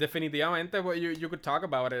 definitivamente, you could talk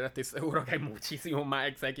about it. Estoy seguro que hay muchísimos más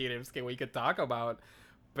executives que we could talk about.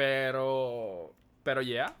 Pero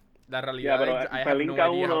yeah. La realidad pero es I have no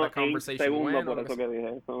idea how the conversation went. Por eso que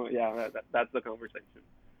dije. So, yeah, that's the conversation.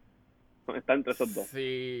 Está entre esos dos.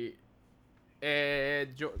 Sí.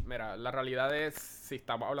 Mira, la realidad es, si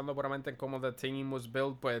estamos hablando puramente en cómo the team was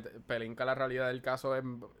built, pues Pelinka, la realidad del caso es,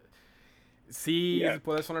 sí,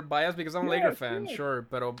 puede sonar biased because I'm a Lakers fan, sure,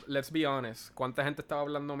 pero let's be honest, ¿cuánta gente estaba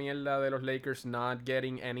hablando mierda de los Lakers not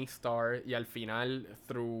getting any star y al final,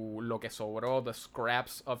 through lo que sobró, the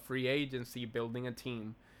scraps of free agency, building a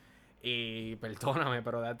team? Y perdóname,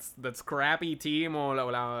 pero that's crappy team o los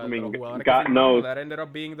jugadores que firmamos, that ended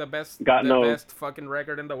up being the best fucking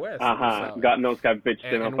record in the West. Ajá, God knows got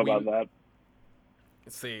bitched enough about that.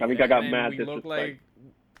 Sí, I think I got mad. We look like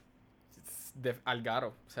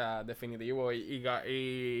Algaro, o sea, definitivo.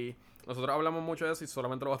 Y nosotros hablamos mucho de eso y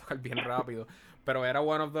solamente lo voy a tocar bien rápido. Pero era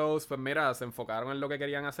one of those, pues mira, se enfocaron en lo que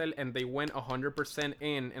querían hacer and they went 100%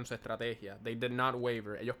 en su estrategia. They did not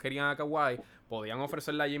waver. Ellos querían a Kawhi, podían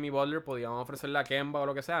ofrecerle a Jimmy Butler, podían ofrecerle a Kemba o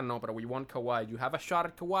lo que sea. No, pero we want Kawhi. You have a shot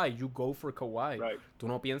at Kawhi, you go for Kawhi. Right. Tú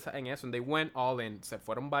no piensas en eso. And they went all in. Se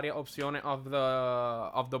fueron varias opciones of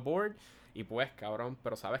the board. Y pues, cabrón,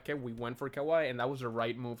 pero ¿sabes qué? We went for Kawhi and that was the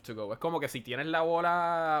right move to go. Es como que si tienes la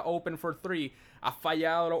bola open for three, has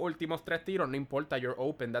fallado los últimos 3 tiros, no importa, you're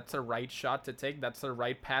open. That's the right shot to take. That's the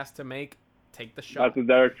right pass to make. Take the shot. That's the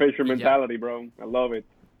Derek Fisher mentality, bro. I love it.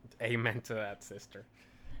 Amen to that, sister.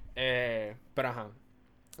 Pero ajá.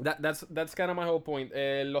 That's kind of my whole point.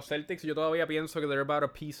 Los Celtics, yo todavía pienso que they're about a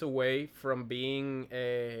piece away from being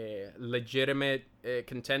legitimate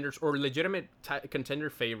contenders or legitimate contender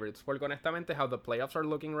favorites. Porque honestamente, how the playoffs are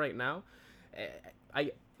looking right now,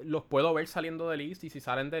 los puedo ver saliendo del East. Y si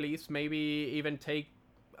salen del East, maybe even take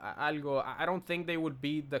algo. I don't think they would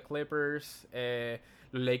beat the Clippers.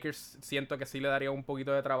 Los Lakers siento que sí le daría un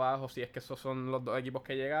poquito de trabajo si es que esos son los dos equipos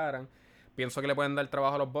que llegaran. Pienso que le pueden dar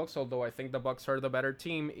trabajo a los Bucks, although I think the Bucks are the better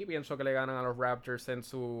team. Y pienso que le ganan a los Raptors en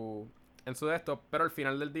su de esto. Pero al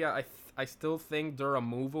final del día, I still think they're a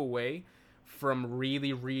move away from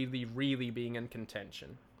really, really, really being in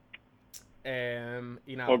contention.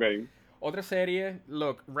 Y nada. Okay. Otra serie,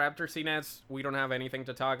 look, Raptors y Nets, we don't have anything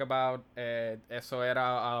to talk about. Eso era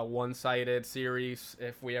a one-sided series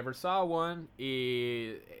if we ever saw one.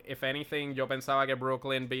 Y if anything, yo pensaba que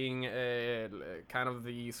Brooklyn, being kind of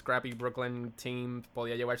the scrappy Brooklyn team,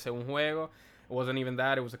 podía llevarse un juego. It wasn't even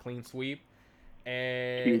that, it was a clean sweep.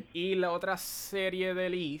 Y la otra serie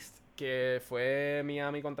del East, que fue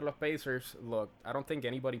Miami contra los Pacers. Look, I don't think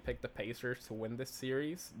anybody picked the Pacers to win this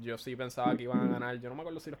series. Yo sí pensaba que iban a ganar. Yo no me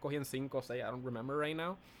acuerdo si los cogí en 5 o 6. I don't remember right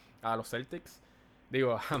now. A los Celtics.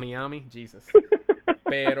 Digo, a Miami. Jesus.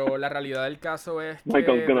 Pero la realidad del caso es que...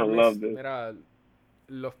 Michael's gonna love this. Mira,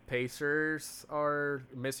 los Pacers are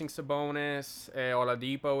missing Sabonis.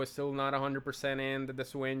 Oladipo is still not 100% in desde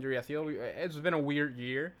su injury. It's been a weird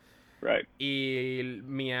year. Right. Y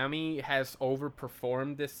Miami has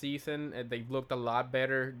overperformed this season. They've looked a lot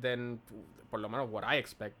better than, por lo menos, what I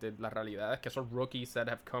expected. La realidad es que esos rookies that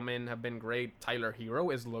have come in have been great. Tyler Hero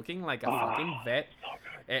is looking like a fucking vet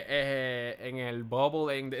en el bubble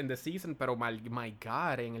in the season. Pero my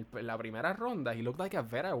God, en la primera ronda, he looked like a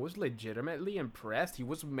vet. I was legitimately impressed. He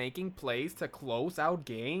was making plays to close out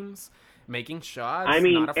games. Making shots, I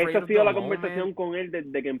mean, not afraid esa ha of sido the la conversación moment. con él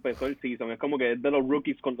desde que empezó el season. Es como que es de los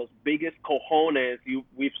rookies con los biggest cojones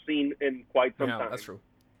we've seen in quite some time. That's true.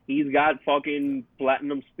 He's got fucking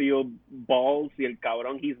platinum steel balls y el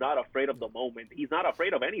cabrón, he's not afraid of the moment. He's not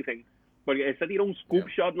afraid of anything. Porque él se tiró un scoop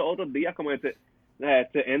shot los otros días como que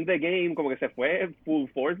to end the game, como que se fue full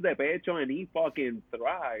force de pecho and he fucking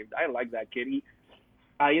thrived. I like that kid.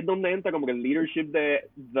 Ahí es donde entra como que el leadership de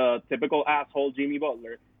the typical asshole Jimmy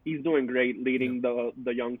Butler. He's doing great leading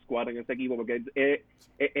the young squad en ese equipo porque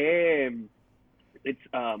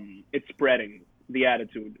it's spreading the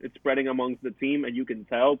attitude. It's spreading amongst the team and you can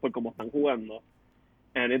tell por cómo están jugando.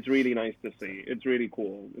 And it's really nice to see. It's really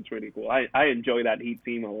cool. It's really cool. I enjoy that Heat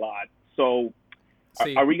team a lot. So,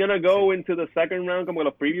 are we going to go into the second round como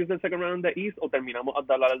los previews del second round de East o terminamos a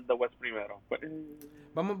hablar de West primero?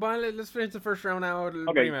 Let's finish the first round out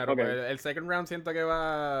primero. Okay. El second round siento que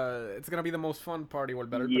it's going to be the most fun party.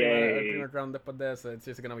 Volver al primer round después de eso. It's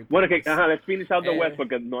just going to be bueno, let's finish out the West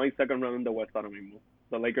porque no hay second round in the West ahora mismo.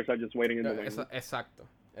 The Lakers are just waiting in the wings. Exacto.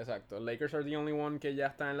 Lakers are the only one que ya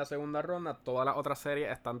está en la segunda ronda. Todas las otras series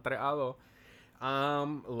están 3-2.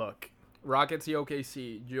 Look, Rockets y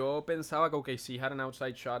OKC. Yo pensaba que OKC had an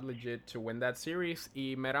outside shot legit to win that series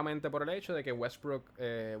y meramente por el hecho de que Westbrook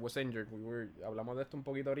was injured. Hablamos de esto un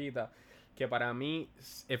poquito ahorita. Que para mí,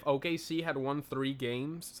 if OKC had won 3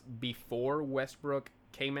 games before Westbrook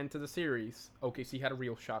came into the series, OKC had a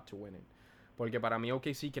real shot to win it. Porque para mí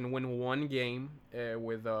OKC can win 1 game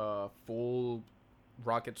with a full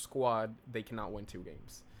Rocket squad. They cannot win 2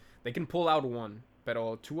 games. They can pull out 1.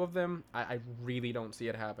 Pero 2 of them, I really don't see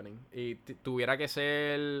it happening. Y tuviera que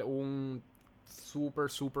ser un super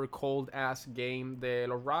cold ass game de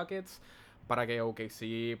los Rockets para que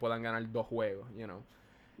OKC puedan ganar 2 juegos, you know.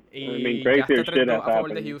 Y ya está 3-2 a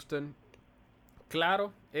favor de Houston.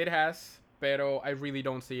 Claro, it has, pero I really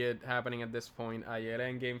don't see it happening at this point. Ayer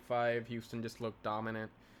en Game 5, Houston just looked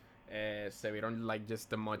dominant. Se vieron like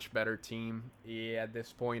just a much better team. Y at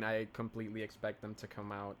this point, I completely expect them to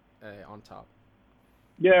come out on top.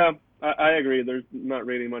 Yeah, I agree. There's not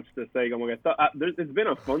really much to say. Como que it's been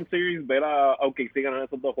a fun series ver a OKC ganar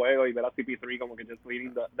esos 2 juegos y ver a CP3 como que just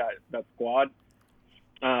leading that squad.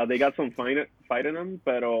 They got some fight in them,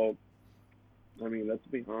 pero I mean, let's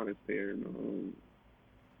be honest here. No,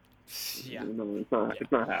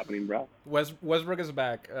 it's not happening, bro. Westbrook is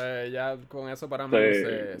back. Ya con eso para mí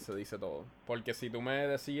se dice todo. Porque si tú me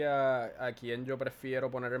decías a quién yo prefiero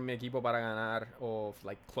poner en mi equipo para ganar o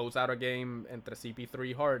like close out a game entre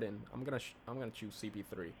CP3 y Harden, I'm gonna choose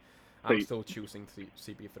CP3. I'm still choosing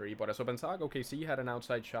CP3. Por eso pensaba que OKC had an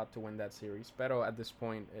outside shot to win that series. Pero at this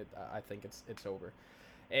point, I think it's over.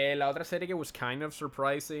 La otra serie que was kind of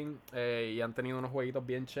surprising y han tenido unos jueguitos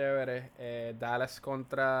bien chéveres, Dallas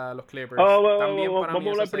contra los Clippers. Vamos a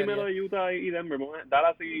hablar primero de Utah y Denver.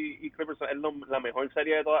 Dallas y Clippers es la mejor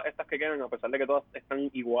serie de todas estas que quedan, a pesar de que todas están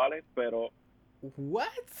iguales, pero... What?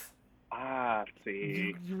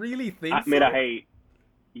 Sí. You really think so? Mira, hey,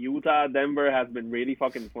 Utah-Denver has been really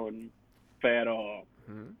fucking fun, pero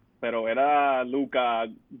era Luka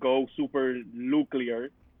go super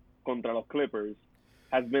nuclear contra los Clippers.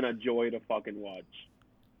 Has been a joy to fucking watch.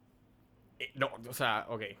 No, o sea,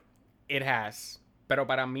 okay. It has. Pero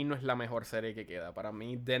para mí no es la mejor serie que queda. Para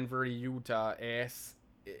mí Denver y Utah es,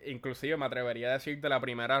 inclusive me atrevería a decir de la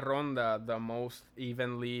primera ronda, the most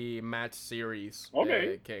evenly matched series.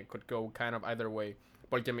 Okay. Que could go kind of either way.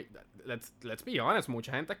 Porque, let's be honest,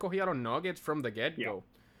 mucha gente escogía los Nuggets from the get-go. Yeah.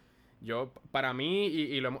 Yo, para mí,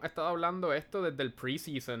 y lo hemos estado hablando esto desde el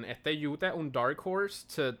preseason, este Utah es un dark horse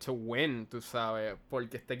to win, tú sabes,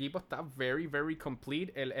 porque este equipo está very, very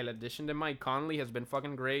complete. El addition de Mike Conley has been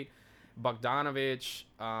fucking great. Bogdanovich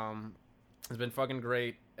has been fucking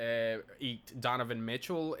great. Y Donovan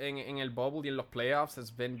Mitchell en el bubble y en los playoffs has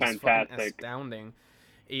been just fucking astounding.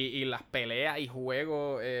 Y las peleas y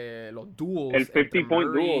juegos, los duels. El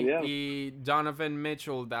 50-point duel, yeah. Y Donovan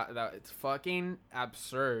Mitchell, it's fucking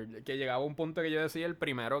absurd. Que llegaba a un punto que yo decía, el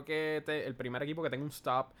primer equipo que tenga un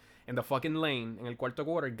stop in the fucking lane en el cuarto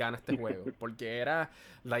quarter, gana este juego. Porque era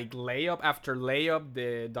like layup after layup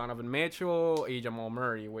de Donovan Mitchell y Jamal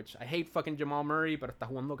Murray, which I hate fucking Jamal Murray, pero está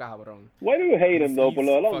jugando cabrón. Why do you hate him, though, por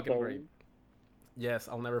lo He's de fucking Alonso? great. Yes,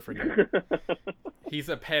 I'll never forget. He's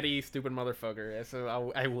a petty, stupid motherfucker. Eso,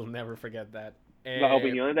 I will never forget that. Las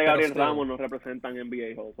opiniones de Pero Gabriel still, Ramos no representan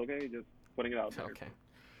NBA hosts, okay? Just putting it out there. okay.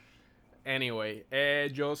 Anyway,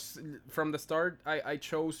 from the start I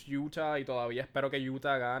chose Utah y todavía espero que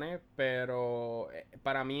Utah gane, pero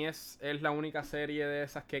para mí es la única serie de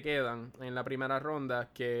esas que quedan en la primera ronda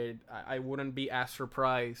que I wouldn't be as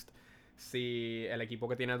surprised si el equipo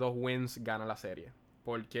que tiene 2 wins gana la serie,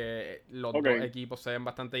 porque los Okay. dos equipos se ven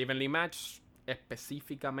bastante evenly matched,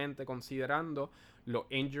 específicamente considerando los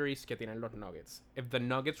injuries que tienen los Nuggets. If the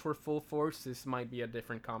Nuggets were full force, this might be a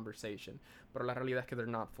different conversation. Pero la realidad es que they're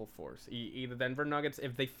not full force. Y the Denver Nuggets,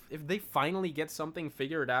 if they finally get something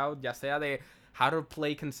figured out, ya sea de how to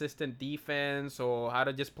play consistent defense or how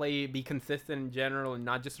to just be consistent in general and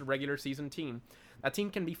not just a regular season team, that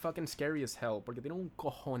team can be fucking scary as hell porque tiene un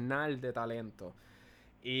cojonal de talento.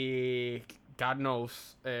 Y God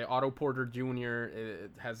knows, Otto Porter Jr.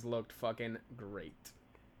 Has looked fucking great.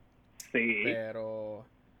 Sí. Pero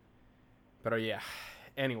yeah.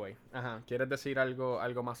 Anyway, ¿quieres decir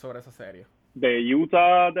algo más sobre esa serie? De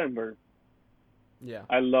Utah a Denver. Yeah.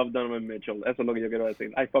 I love Donovan Mitchell. Eso es lo que yo quiero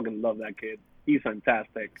decir. I fucking love that kid. He's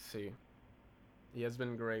fantastic. Sí. He has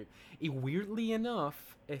been great. Y weirdly enough,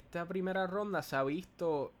 esta primera ronda se ha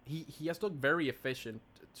visto... He has looked very efficient.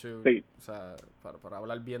 Sí. O sea, para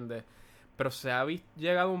hablar bien de... Pero se ha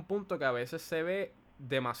llegado a un punto que a veces se ve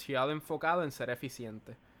demasiado enfocado en ser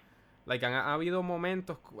eficiente. Like, ha habido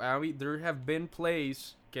momentos, there have been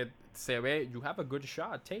plays que se ve, you have a good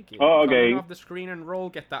shot, take it. Oh, okay. Coming off the screen and roll,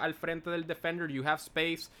 que está al frente del defender, you have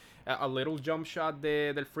space, a little jump shot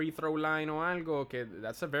del free throw line o algo, que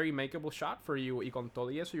that's a very makeable shot for you. Y con todo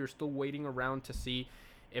eso, you're still waiting around to see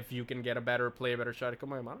if you can get a better play, a better shot.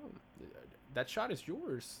 Como, hermano, that shot is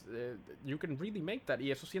yours. You can really make that. Y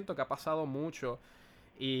eso siento que ha pasado mucho.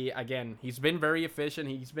 Y, again, he's been very efficient.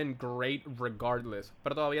 He's been great regardless.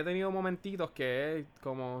 Pero todavía ha tenido momentitos que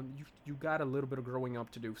como, you got a little bit of growing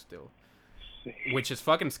up to do still. Sí. Which is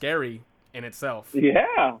fucking scary in itself.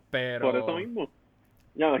 Yeah. Pero... Por eso mismo.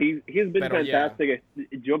 No, he's been fantastic. Yeah.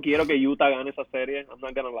 Yo quiero que Utah gane esa serie. I'm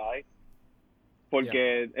not gonna lie.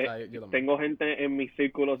 Porque tengo gente en mis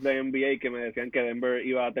círculos de NBA que me decían que Denver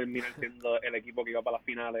iba a terminar siendo el equipo que iba para las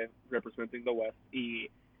finales, representing the West. Y...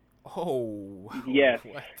 Oh, yes.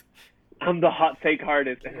 What? I'm the hot take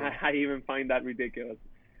artist, and I even find that ridiculous.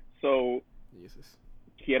 So, Jesus.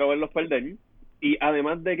 Quiero verlos perder. Y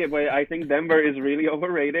además de que, pues, I think Denver is really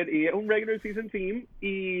overrated. Y es un regular season team.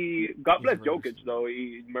 Y God bless Jokic, though.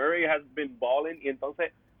 Y Murray has been balling. Y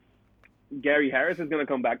entonces, Gary Harris is going to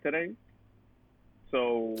come back today.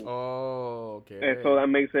 So, okay. So that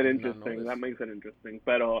makes it interesting. That makes it interesting.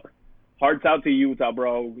 Pero... Hearts out to Utah,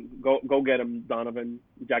 bro. Go get him, Donovan.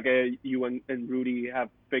 Ya que you and Rudy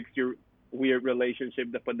have fixed your weird relationship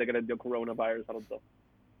después de que les dio coronavirus a los dos.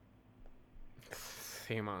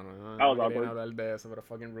 Sí, mano. No quería hablar de eso, pero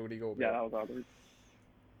fucking Rudy go. Yeah, that was awkward.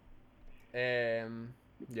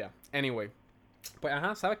 Yeah. Anyway.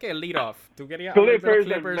 Pues, ¿sabes qué? Lead off. Tú querías hablar de los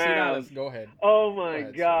Clippers y nada. Go ahead. Oh, my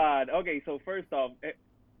God. Sorry. Okay, so first off,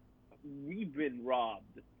 we've been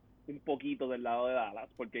robbed un poquito del lado de Dallas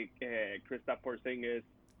porque Kristaps Porzingis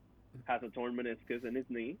has a torn meniscus in his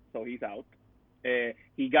knee, so he's out.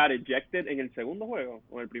 He got ejected en el segundo juego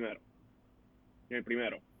o en el primero. En el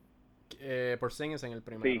primero. Porzingis en el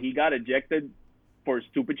primero. Sí, he got ejected for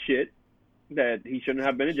stupid shit that he shouldn't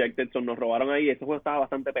have been ejected, so nos robaron ahí. Ese juego estaba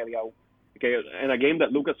bastante peleado. In a game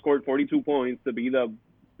that Lucas scored 42 points to be the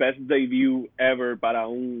best debut ever para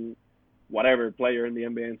un whatever player in the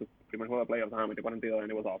NBA in su primer juego de playoffs, metió 42 and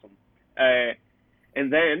it was awesome.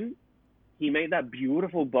 And then he made that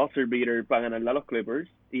beautiful buzzer beater para ganarle a los Clippers.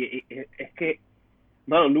 Y es que,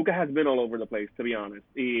 no, Lucas has been all over the place, to be honest.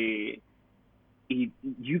 Y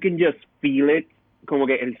you can just feel it, como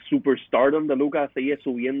que el superstardom de Lucas sigue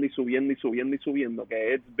subiendo y subiendo y subiendo y subiendo,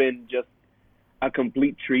 que it's been just a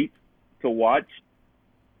complete treat to watch.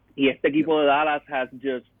 Y este equipo de Dallas has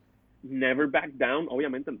just never backed down.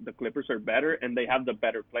 Obviamente, the Clippers are better and they have the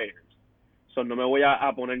better players. So no me voy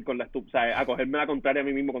a poner con la a cogerme la contraria a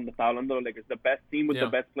mí mismo cuando estaba hablando de Lakers. The best team with the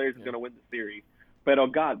best players is going to win the series. Pero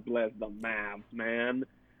God bless the Mavs, man.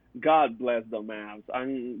 God bless the Mavs.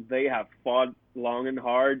 They have fought long and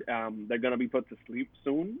hard. They're going to be put to sleep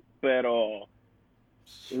soon. Pero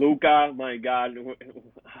Luka, my God,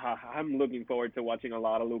 I'm looking forward to watching a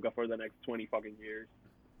lot of Luka for the next 20 fucking years.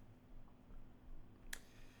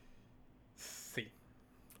 Sí.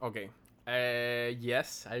 Okay.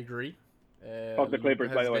 Yes, I agree. Fuck the Luka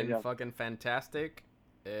Clippers, by has the way. been Yeah. fucking fantastic.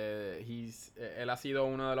 Él ha sido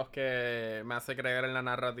uno de los que me hace creer en la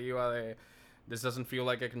narrativa de this doesn't feel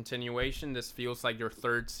like a continuation, this feels like your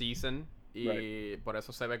third season. Right. Y por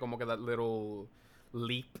eso se ve como que that little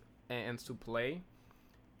leap into play.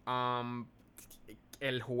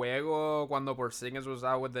 El juego cuando Porzingis was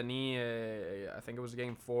out with the knee, I think it was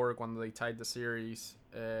game 4 cuando they tied the series.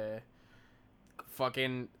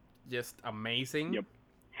 Fucking just amazing. Yep.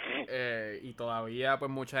 Y todavía pues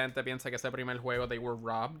mucha gente piensa que ese primer juego they were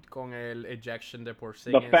robbed con el ejection de The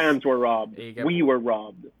Porzingis. fans were robbed. We were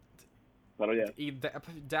robbed. Pero yeah. Y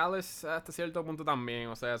Dallas hasta cierto punto también,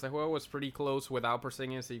 o sea, ese juego was pretty close without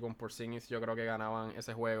Porzingis y con Porzingis yo creo que ganaban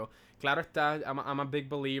ese juego. Claro está, I'm a big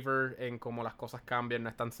believer en cómo las cosas cambian, no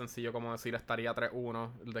es tan sencillo como decir estaría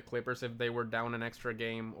 3-1. The Clippers, if they were down an extra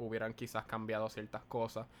game, hubieran quizás cambiado ciertas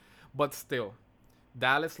cosas. But still,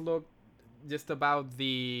 Dallas looked just about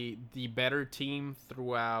the better team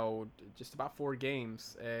throughout just about 4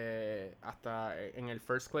 games. Hasta en el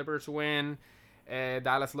first Clippers win,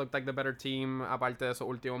 Dallas looked like the better team, aparte de esos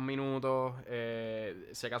últimos minutos.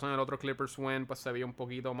 Si acaso en el otro Clippers win, pues se vio un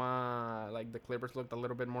poquito más, like the Clippers looked a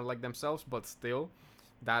little bit more like themselves, but still,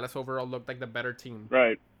 Dallas overall looked like the better team.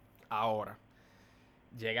 Right. Ahora,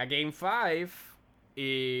 llega Game 5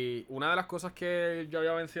 y una de las cosas que yo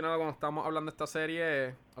había mencionado cuando estábamos hablando de esta serie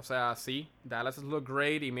es, o sea, sí, Dallas look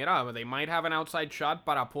great y mira, they might have an outside shot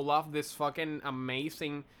para pull off this fucking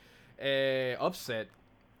amazing upset.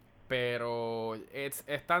 Pero es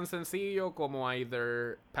tan sencillo como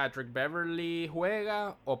either Patrick Beverly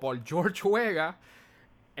juega o Paul George juega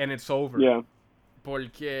and it's over. Yeah.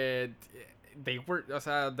 Porque they were, o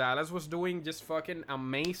sea, Dallas was doing just fucking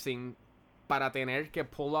amazing para tener que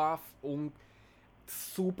pull off un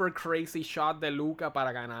super crazy shot de Luka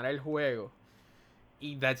para ganar el juego.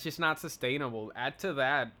 Y that's just not sustainable. Add to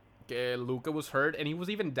that que Luka was hurt and he was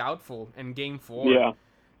even doubtful in game 4. Yeah.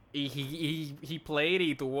 Y he played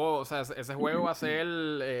y tuvo, o sea, ese juego va a ser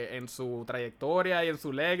en su trayectoria y en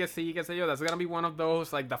su legacy, qué sé yo, that's gonna be one of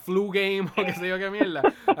those, like the flu game o qué sé yo qué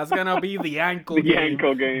mierda. That's gonna be the ankle game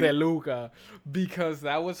de Luka. Because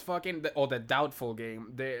that was fucking, or the doubtful game.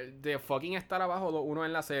 De fucking estar abajo 2-1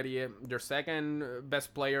 en la serie, your second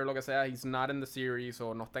best player, lo que sea, he's not in the series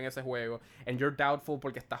o no está en ese juego, and you're doubtful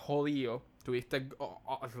porque está jodido. Tuviste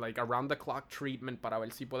like around the clock treatment para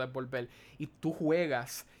ver si puedes volver y tú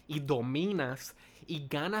juegas y dominas y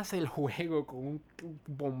ganas el juego con un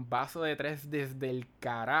bombazo de 3 desde el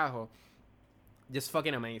carajo. Just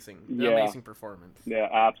fucking amazing. Yeah. Amazing performance. Yeah,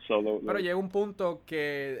 absolutely. Pero llega un punto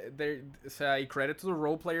que o sea, y credit to the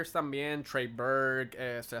role players también, Trey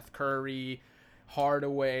Burke, Seth Curry,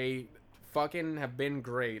 Hardaway, fucking have been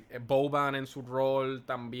great. Boban en su rol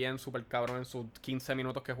también super cabrón en sus 15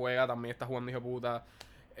 minutos que juega, también está jugando hijo de puta.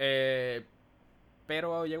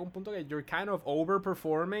 Pero llega un punto que you're kind of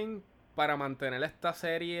overperforming para mantener esta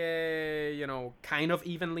serie, you know, kind of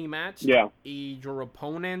evenly matched. Yeah. Y your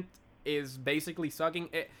opponent is basically sucking.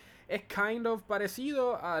 Es kind of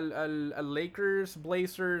parecido al Lakers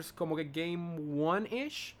Blazers como que game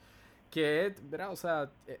 1-ish. Que, ¿verdad? O sea,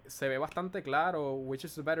 se ve bastante claro which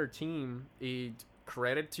is the better team. Y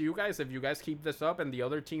credit to you guys if you guys keep this up and the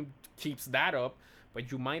other team keeps that up,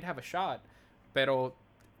 but you might have a shot. Pero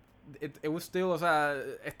it was still, o sea,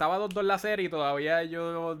 estaba 2-2 la serie y todavía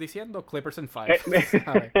yo diciendo Clippers in 5.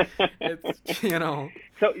 You know,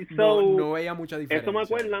 no veía mucha diferencia. Eso me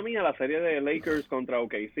acuerda a mí a la serie de Lakers contra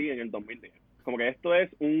OKC en el 2010. Como que esto es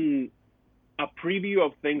a preview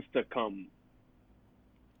of things to come.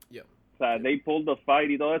 Yeah. O sea, they pulled the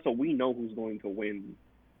fight y todo eso. We know who's going to win.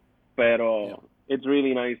 Pero it's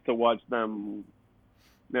really nice to watch them,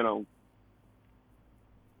 you know.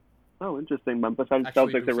 Oh, interesting. Va a empezar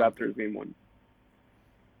Celtics y Raptors Game 1.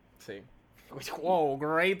 Sí. Wow,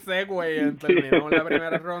 great segue. Terminamos la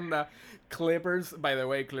primera ronda. Clippers, by the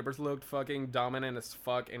way, Clippers looked fucking dominant as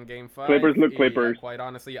fuck in Game 5. Clippers look Clippers. Quite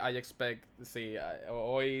honestly, I expect, sí,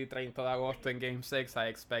 hoy 30 de agosto en Game 6, I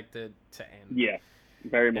expect it to end. Yeah,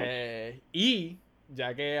 very much. Y,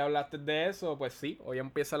 ya que hablaste de eso, pues sí, hoy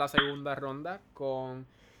empieza la segunda ronda con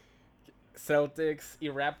Celtics y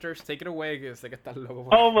Raptors. Take it away, que sé que estás loco.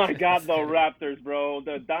 Oh my God, the Raptors, bro.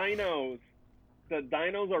 The Dinos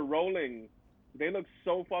are rolling. They look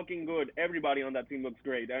so fucking good. Everybody on that team looks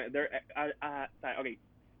great. Okay,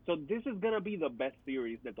 so this is gonna be the best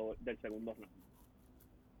series del segundo round.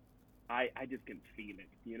 I just can feel it,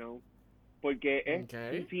 you know, porque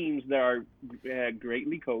two teams that are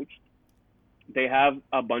greatly coached. They have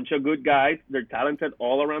a bunch of good guys. They're talented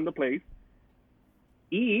all around the place.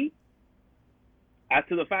 Y add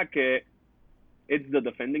to the fact que it's the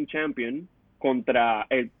defending champion contra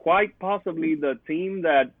quite possibly the team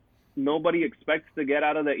that nobody expects to get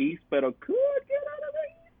out of the East, pero could get out of the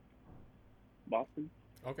East. Boston.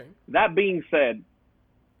 Okay. That being said,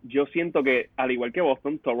 yo siento que, al igual que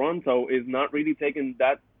Boston, Toronto is not really taking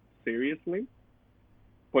that seriously.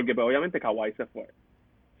 Porque pues, obviamente Kawhi se fue.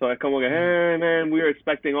 So es como que, hey, man, we were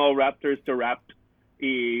expecting all Raptors to rap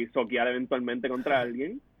y soquear eventualmente contra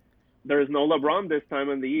alguien. There is no LeBron this time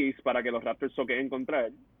in the East para que los Raptors soqueen contra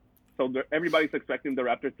él. So everybody's expecting the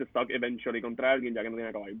Raptors to suck eventually contra alguien, ya que no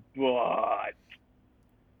tiene Kawhi. But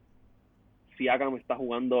Siakam está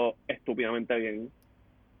jugando estúpidamente bien.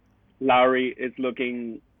 Lowry is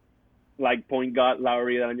looking like point guard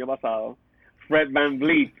Lowry del año pasado. Fred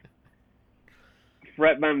VanVleet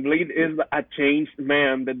is a changed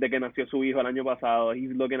man desde que nació su hijo el año pasado.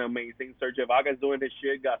 He's looking amazing. Serge Ibaka is doing his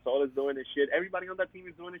shit. Gasol is doing his shit. Everybody on that team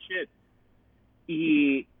is doing his shit.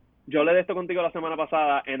 Y yo hablé de esto contigo la semana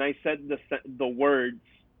pasada, and I said the words,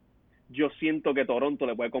 yo siento que Toronto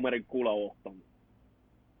le puede comer el culo a Boston.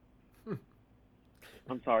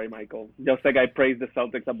 I'm sorry, Michael. Yo sé que I praised the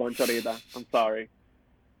Celtics a bunch ahorita. I'm sorry.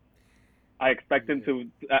 I expect him to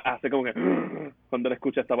hacer como que cuando le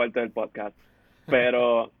escuche esta parte del podcast.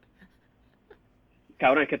 Pero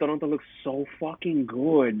cabrón, es que Toronto looks so fucking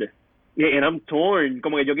good. And I'm torn.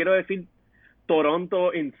 Como que yo quiero decir Toronto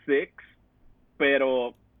in 6,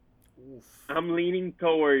 pero I'm leaning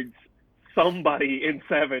towards somebody in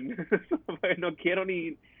 7. No quiero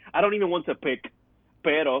ni... I don't even want to pick.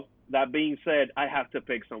 Pero, that being said, I have to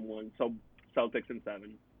pick someone. So, Celtics in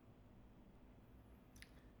 7.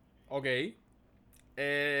 Okay.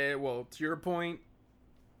 Well, to your point,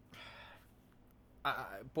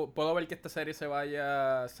 puedo ver que esta serie se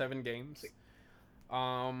vaya 7 games.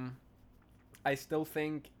 I still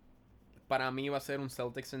think para mí va a ser un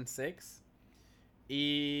Celtics in 6.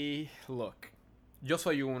 Y look, yo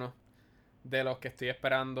soy uno de los que estoy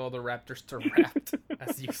esperando the Raptors to rap,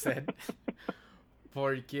 as you said.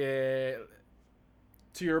 Porque,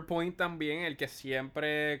 to your point también, el que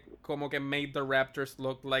siempre como que made the Raptors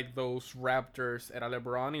look like those Raptors era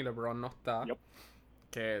LeBron, y LeBron no está. Yep.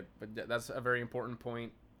 Que that's a very important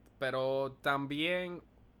point. Pero también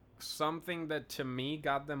something that to me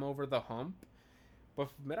got them over the hump. Pues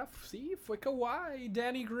mira, sí, fue Kawhi,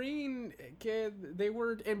 Danny Green, que they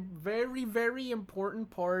were in very, very important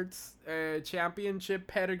parts. Championship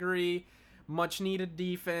pedigree, much needed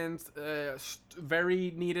defense,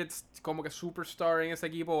 very needed como que superstar en ese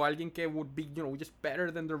equipo, alguien que would be, you know, just better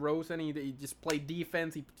than DeRozan. He just played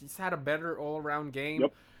defense, he just had a better all-around game.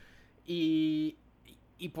 Yep.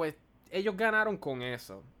 Y pues ellos ganaron con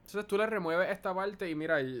eso. Entonces tú le remueves esta parte y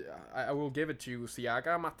mira, I will give it to you.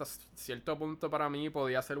 Siakam hasta cierto punto para mí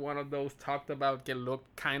podía ser one of those talked about que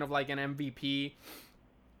looked kind of like an MVP.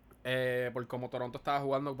 Por como Toronto estaba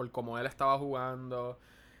jugando, por como él estaba jugando.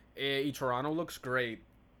 Y Toronto looks great.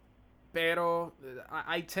 Pero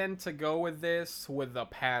I tend to go with this with the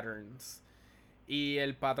patterns. Y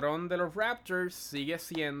el patrón de los Raptors sigue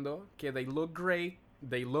siendo que they look great,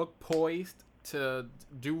 they look poised to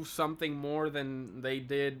do something more than they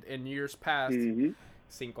did in years past. Mm-hmm.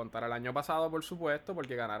 Sin contar el año pasado, por supuesto,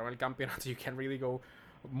 porque ganaron el campeonato. You can't really go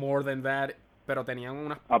more than that. Pero tenían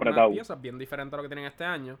unas piezas bien diferentes a lo que tienen este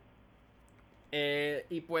año.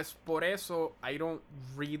 Y pues por eso I don't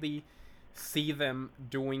really see them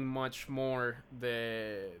doing much more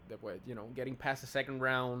pues, you know, getting past the second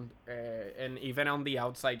round, and even on the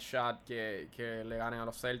outside shot que le ganen a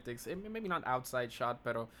los Celtics. Maybe not outside shot,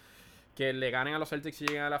 pero que le ganen a los Celtics y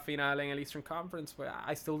lleguen a la final en el Eastern Conference, but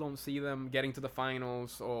I still don't see them getting to the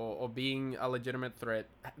finals or being a legitimate threat.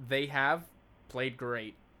 They have played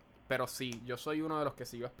great, pero sí, yo soy uno de los que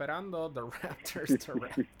sigo esperando the Raptors to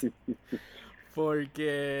rap.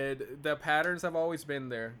 Porque the patterns have always been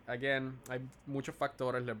there. Again, hay muchos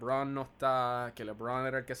factores. LeBron no está, que LeBron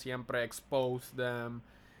era el que siempre exposed them.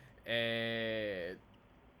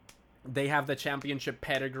 They have the championship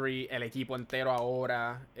pedigree, el equipo entero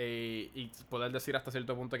ahora, y poder decir hasta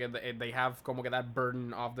cierto punto que they have como que that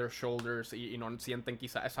burden off their shoulders y no sienten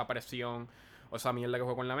quizá esa presión o esa mierda que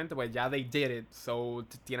fue con la mente, pues ya they did it, so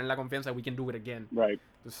tienen la confianza, we can do it again. Right.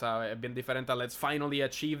 Tú sabes, es bien diferente a let's finally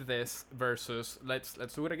achieve this versus let's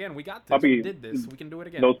do it again, we got this, Puppy, we did this, we can do it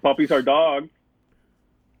again. Those puppies are dogs.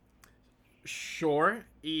 Sure,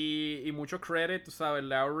 y mucho credit, tú sabes,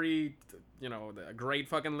 Lowry, you know, a great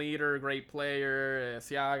fucking leader, great player,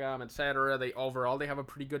 Siakam, etc. They have a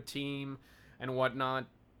pretty good team and whatnot,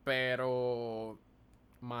 pero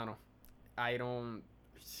mano,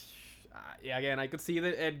 again, I could see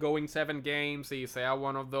it going 7 games y sea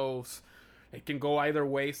one of those, it can go either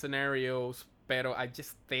way scenarios, Pero I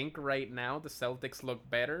just think right now the Celtics look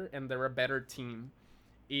better and they're a better team.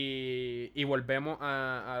 Y volvemos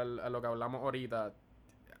a lo que hablamos ahorita.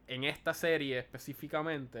 En esta serie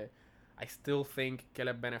específicamente, I still think que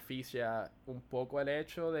les beneficia un poco el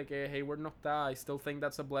hecho de que Hayward no está. I still think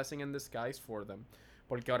that's a blessing in disguise for them.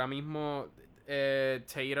 Porque ahora mismo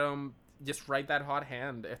Tatum, just right that hot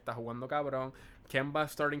hand, está jugando cabrón. Kemba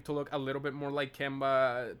starting to look a little bit more like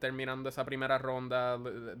Kemba terminando esa primera ronda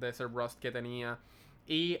de ese rust que tenía.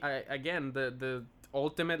 Y again, the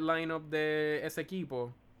ultimate lineup de ese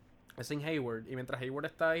equipo es en Hayward. Y mientras Hayward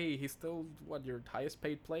está ahí, he's still, what, your highest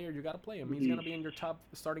paid player. You gotta play him. He's gonna be in your top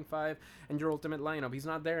starting five and your ultimate lineup. He's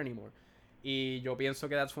not there anymore. Y yo pienso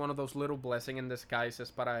que that's one of those little blessing in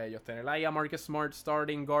disguises para ellos. Tener ahí a Marcus Smart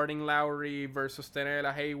starting, guarding Lowry versus tener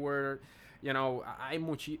a Hayward. You know, hay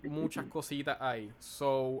muchas cositas ahí.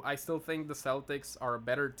 So, I still think the Celtics are a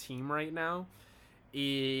better team right now.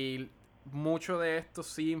 Y mucho de esto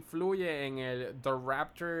sí influye en el the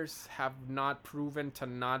Raptors have not proven to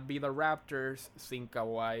not be the Raptors sin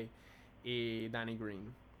Kawhi y Danny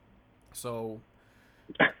Green. So,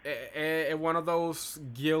 one of those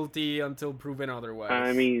guilty until proven otherwise.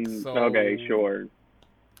 I mean, so, okay, sure.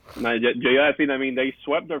 No, yo iba a decir, I mean, they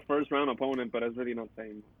swept their first round opponent, but it's really not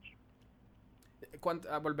saying much.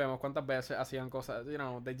 Volvemos, ¿cuántas veces hacían cosas? You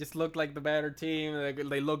know, they just looked like the better team,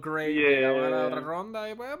 they look great, Yeah. llegaban a la otra ronda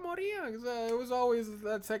y pues morían. It was always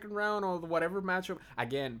that second round or whatever matchup.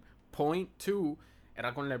 Again, point two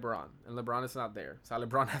era con LeBron, and LeBron is not there. So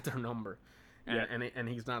LeBron had their number, and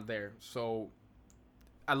he's not there. So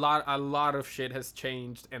a lot of shit has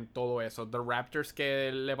changed en todo eso. The Raptors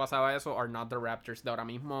que le pasaba eso are not the Raptors de ahora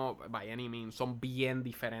mismo by any means. Son bien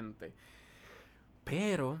diferentes.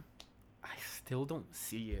 Pero I still don't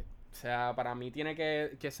see it. O sea, para mí tiene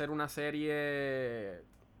que ser una serie,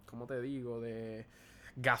 ¿cómo te digo? De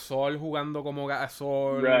Gasol jugando como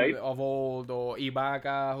Gasol of old, o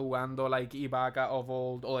Ibaka jugando like Ibaka of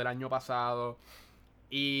old, o del año pasado.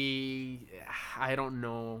 Y I don't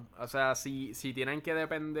know. O sea, si tienen que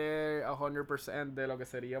depender 100% de lo que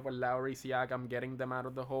sería por Lowry, Siakam, getting them out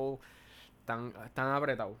of the hole, están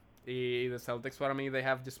apretados. Y the Celtics para mí, they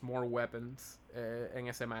have just more weapons en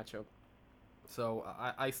ese matchup. So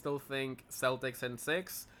I still think Celtics in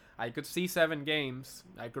 6. I could see 7 games.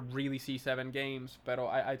 I could really see 7 games, pero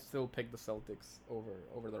I'd still pick the Celtics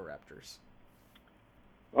over the Raptors.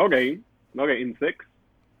 Okay, in 6.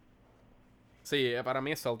 Sí, para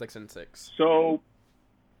mí es Celtics in 6. So,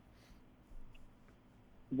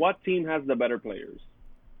 what team has the better players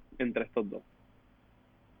entre estos dos?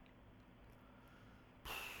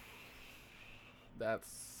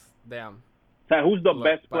 That's damn. O sea, who's the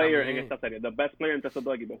best player en esta serie? The best player entre estos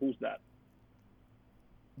dos equipos. Who's that?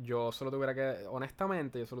 Yo solo tuviera que,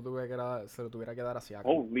 honestamente, yo solo tuviera que dar a Siakam.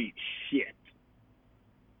 Holy shit.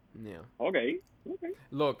 Yeah. Okay.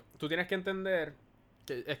 Look, tú tienes que entender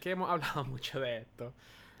que es que hemos hablado mucho de esto.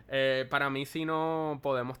 Para mí, si no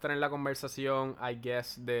podemos tener la conversación, I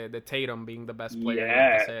guess, de Tatum being the best player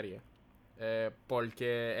en esta serie.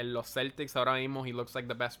 Porque en los Celtics ahora mismo he looks like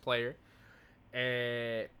the best player.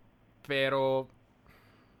 Pero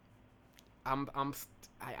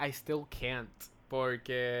I still can't.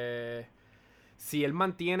 Porque si él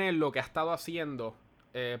mantiene lo que ha estado haciendo,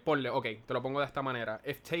 ponle, ok, te lo pongo de esta manera.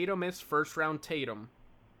 If Tatum is first round Tatum,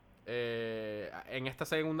 en esta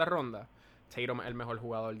segunda ronda, Tatum es el mejor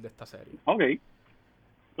jugador de esta serie. Okay.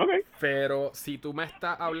 Pero si tú me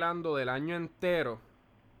estás hablando del año entero,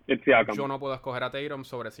 It's Siakam. Yo no puedo escoger a Tatum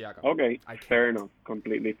sobre Siakam. Okay, fair enough.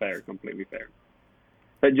 Completely fair.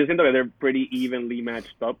 But yo siento que they're pretty evenly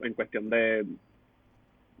matched up en cuestión de...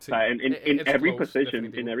 Sí, o sea, in every close, position.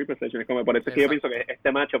 definitivo. In every position. Es como, por eso es que yo pienso que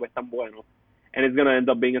este matchup es tan bueno. And it's gonna end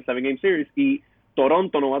up being a 7-game series. Y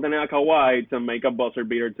Toronto no va a tener a Kawhi to make a buzzer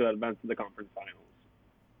beater to advance to the conference finals.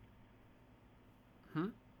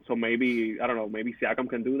 So maybe, I don't know, maybe Siakam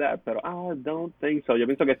can do that, but I don't think so. Yo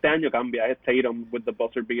pienso que este año cambia. Es Tatum with the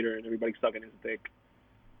buzzer beater and everybody sucking his dick.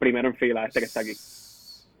 Primero en fila, este que está aquí.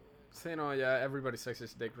 Sí, no, ya everybody sucks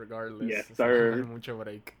his dick regardless. Yes, o sea, sir. No hay mucho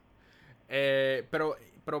break. Pero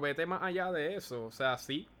vete más allá de eso. O sea,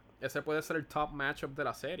 sí, ese puede ser el top matchup de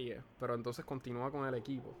la serie, pero entonces continúa con el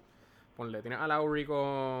equipo. Ponle, tienes a Lowry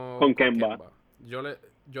con Kemba. Yo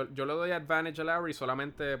le doy advantage a Lowry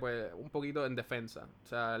solamente pues un poquito en defensa. O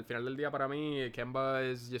sea, al final del día para mí Kemba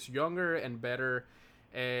is just younger and better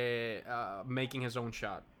making his own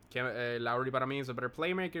shot. Lowry para mí is a better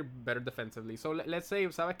playmaker, better defensively. So let's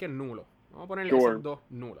say, sabes que es nulo. Vamos a ponerle esos dos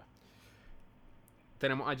nulas.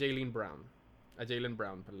 Tenemos a Jaylen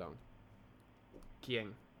Brown, perdón.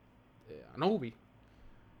 ¿Quién? Anunoby.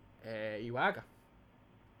 Ibaka.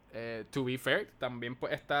 To be fair, también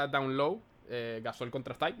pues, está down low. Gasol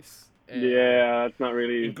contra Tice. Yeah, it's not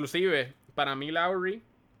really. Inclusive, para mí Lowry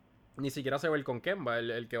ni siquiera se ve con Kemba.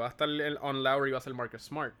 El que va a estar on Lowry va a ser Marcus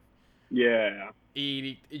Smart. Yeah.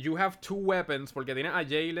 Y you have two weapons, porque tienes a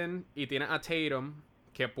Jalen y tienes a Tatum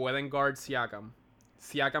que pueden guard Siakam.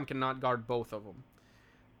 Siakam cannot guard both of them.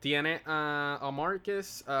 Tiene a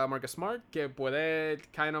Marcus Smart que puede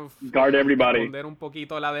kind of guard everybody. Esconder un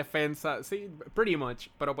poquito la defensa. Sí, pretty much.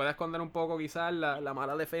 Pero puede esconder un poco quizás la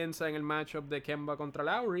mala defensa en el matchup de Kemba contra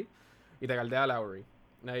Lowry. Y te galdea a Lowry.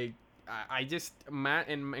 Like, I just,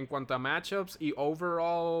 en cuanto a matchups y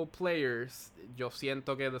overall players, yo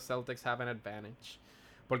siento que the Celtics have an advantage.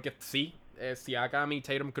 Porque sí, Siakam y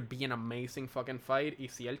Tatum could be an amazing fucking fight. Y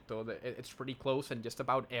cierto, it's pretty close in just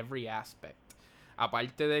about every aspect.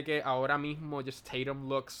 Aparte de que ahora mismo just Tatum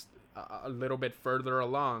looks a little bit further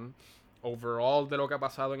along. Overall de lo que ha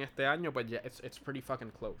pasado en este año, pues yeah, it's pretty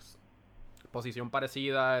fucking close. Posición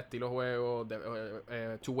parecida, estilo juego,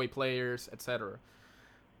 two-way players, etc.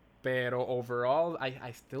 Pero overall,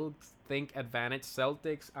 I still think advantage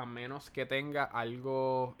Celtics, a menos que tenga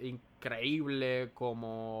algo increíble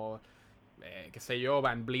como, qué sé yo,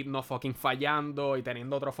 Van Vliet no fucking fallando y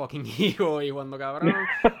teniendo otro fucking hijo y jugando cabrón.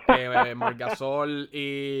 Marc Gasol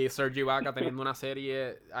y Serge Ibaka teniendo una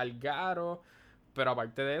serie al garo. Pero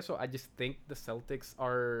aparte de eso, I just think the Celtics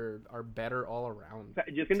are better all around.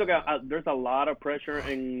 Yo siento que there's a lot of pressure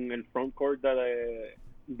en el frontcourt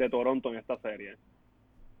de Toronto en esta serie.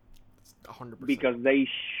 100%. Because they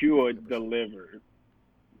should 100%. Deliver.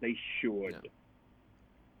 They should. Yeah.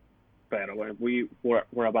 Pero bueno,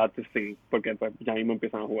 we're about to see. Porque pues, ya mismo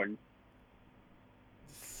empiezan a jugar.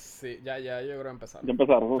 Sí, ya yo creo que empezaron. Ya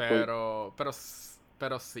empezaron,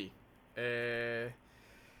 pero sí.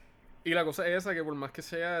 Y la cosa es esa, que por más que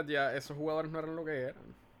sea, ya esos jugadores no eran lo que eran.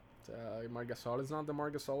 O sea, Marc Gasol is not the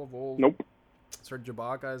Marc Gasol of old. Nope. Serge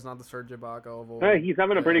Ibaka is not the Serge Ibaka of old. He's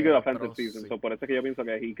having a pretty good offensive season, sí. So por eso que yo pienso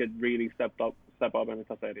que he could really step up en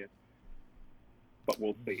esta serie. But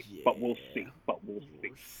we'll see. Yeah. But we'll see.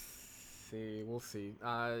 Sí, we'll see.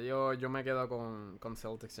 Yo me quedo con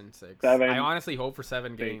Celtics en 6. I honestly hope for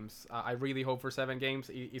 7 games. I really hope for 7 games.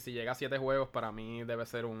 Y si llega a 7 juegos, para mí debe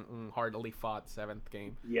ser un hardly fought 7th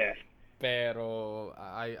game. Yeah. Pero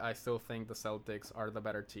I still think the Celtics are the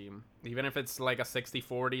better team. Even if it's like a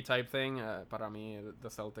 60-40 type thing, para mí the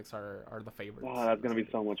Celtics are the favorites. Oh, that's going to be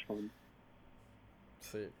so much fun.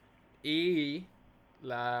 Sí. Y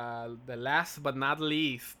the last but not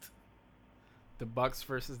least, the Bucks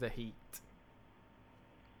versus the Heat.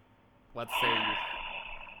 What say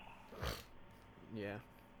you? Yeah.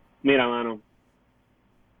 Mira, mano.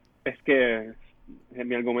 Es que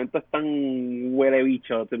mi argumento es tan huele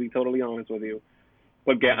bicho, to be totally honest with you.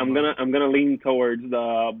 Porque I'm gonna lean towards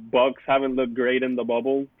the Bucks haven't looked great in the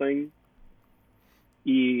bubble thing.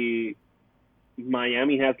 Y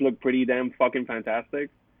Miami has looked pretty damn fucking fantastic.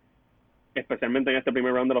 Especialmente en este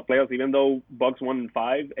primer round de los playoffs. Even though Bucks won in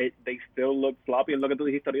 5, they still look sloppy. Es lo que tú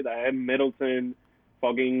dijiste ahorita. Middleton,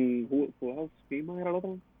 fucking... Who else? ¿Quién más era el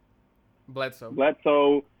otro?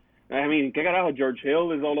 Bledsoe. I mean, ¿qué carajo? George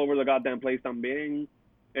Hill is all over the goddamn place también.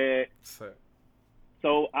 Sí.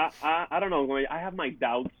 So, I don't know. I have my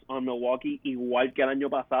doubts on Milwaukee. Igual que el año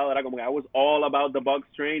pasado. Era como que I was all about the Bucks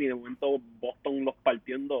train. Y de momento Boston los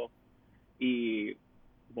partiendo. Y...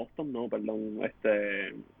 Boston no, perdón.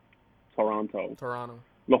 Toronto.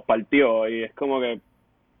 Los partió. Y es como que...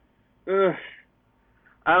 I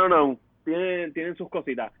don't know. Tienen sus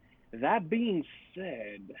cositas. That being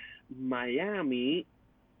said, Miami...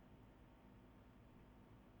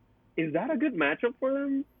 Is that a good matchup for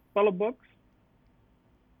them? Para los Bucks?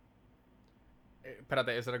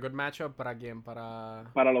 Espérate, ¿es it a good matchup para quién?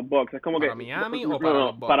 Para los Bucks. Es como ¿para que Miami o para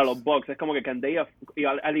los Bucks? Para los Bucks. Es como que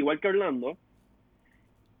al igual que Orlando,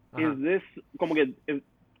 is this como que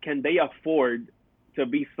can they afford to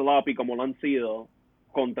be sloppy como lo han sido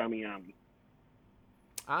contra Miami?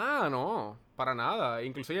 No, para nada.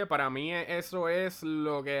 Inclusive para mí eso es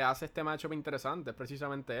lo que hace este matchup interesante,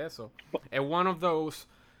 precisamente eso. Es one of those,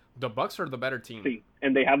 the Bucks are the better team. Sí,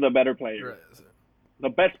 and they have the better player. The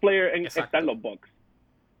best player está en los Bucks.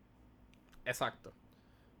 Exacto.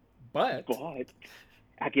 But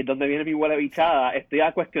aquí es donde viene mi huele bichada. Estoy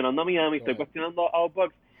cuestionando a Miami, estoy cuestionando a los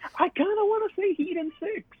Bucks. I kind of want to say Heat in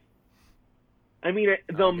 6. I mean,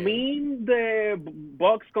 the meme de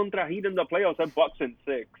Bucks contra Heat in the playoffs es Bucks in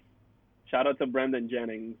 6. Shout out to Brandon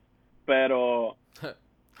Jennings. Pero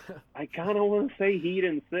I kind of want to say Heat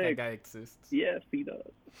in 6. That guy exists. Yes, he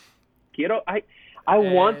does. I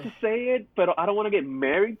want to say it, pero I don't want to get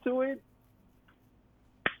married to it.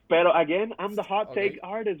 Pero again, I'm the hot take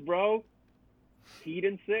artist, bro. Heat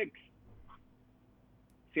in 6.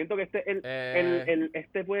 Siento que Eh,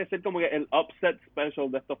 este puede ser como que el upset special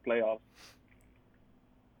de estos playoffs.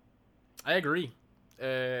 I agree.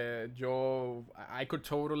 I could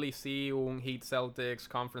totally see un Heat Celtics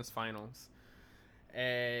Conference Finals.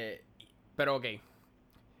 Pero ok,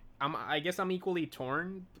 I guess I'm equally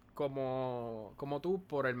torn como tú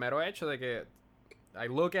por el mero hecho de que I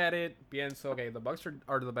look at it, pienso, okay, the Bucks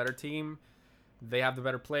are the better team, they have the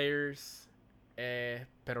better players,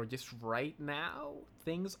 pero just right now,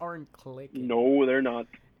 things aren't clicking. No, they're not.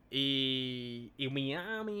 Y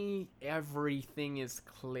Miami, everything is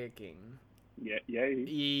clicking. Yeah.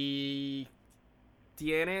 Y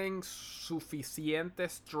tienen suficiente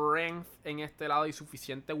strength en este lado y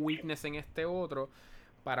suficiente weakness en este otro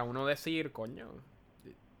para uno decir, coño,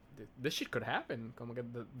 this shit could happen. Como que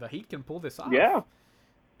the Heat can pull this off. Yeah.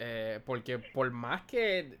 Porque por más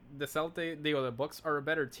que the Bucks are a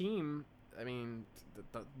better team, I mean,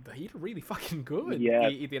 the Heat are really fucking good. Yeah.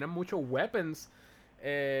 Y tienen muchos weapons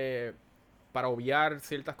para obviar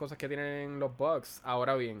ciertas cosas que tienen los Bucks.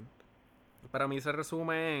 Ahora bien, para mí se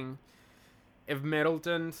resume en if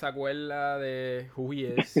Middleton se acuerda de who he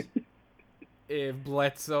is, if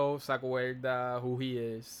Bledsoe se acuerda who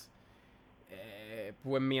he is,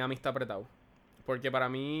 pues Miami está apretado. Porque para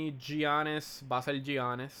mí Giannis va a ser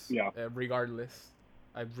Giannis, Yeah. Regardless.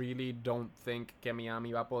 I really don't think que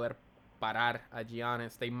Miami va a poder parar a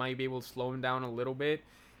Giannis. They might be able to slow him down a little bit,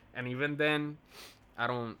 and even then, I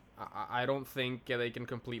don't think they can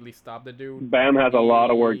completely stop the dude. Bam has a lot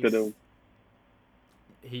of work to do.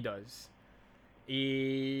 He does.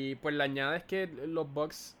 Y pues le añades que los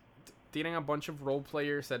Bucks tienen a bunch of role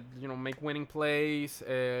players that, make winning plays,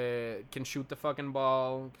 can shoot the fucking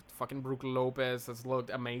ball. Fucking Brook Lopez has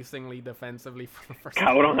looked amazingly defensively for the first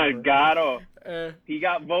time. Cabrón Algaro. He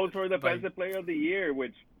got votes for Defensive Player of the Year,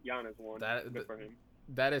 which Giannis won. Good for him.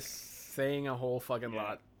 That is saying a whole fucking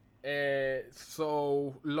lot.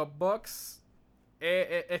 So, los Bucks,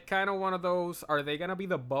 it's kind of one of those, are they going to be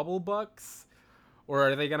the bubble Bucks? Or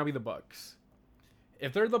are they going to be the Bucks?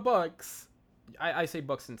 If they're the Bucks, I say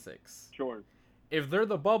Bucks in 6. Sure. If they're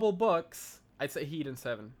the bubble Bucks, I'd say Heat in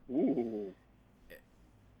 7. Ooh.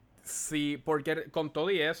 Sí, porque con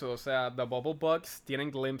todo y eso, o sea, the bubble Bucks tienen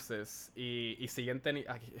glimpses y siguen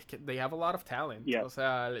teniendo, es que they have a lot of talent. Yeah. O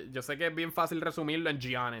sea, yo sé que es bien fácil resumirlo en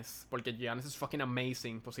Giannis, porque Giannis is fucking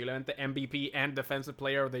amazing, posiblemente MVP and Defensive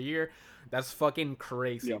Player of the Year. That's fucking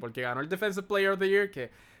crazy, Yeah. porque ganó el Defensive Player of the Year,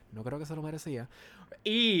 que no creo que se lo merecía.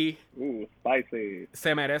 Y spicy.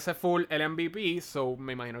 Se merece full el MVP, so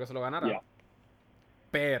me imagino que se lo ganará. Yeah.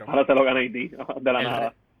 Pero ahora se lo gana AD, de la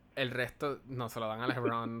nada. El resto, no, se lo dan a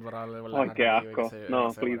LeBron. Ay, qué asco.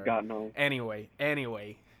 No, please God, no. Anyway.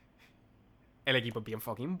 El equipo es bien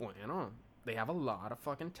fucking bueno. They have a lot of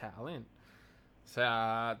fucking talent. O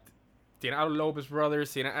sea, tiene a los Lopez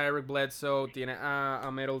Brothers, tiene a Eric Bledsoe, tiene a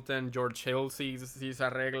Middleton, George Hill, si se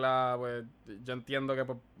arregla, pues yo entiendo que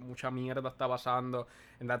pues, mucha mierda está pasando,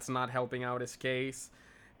 and that's not helping out his case.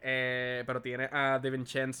 Pero tiene a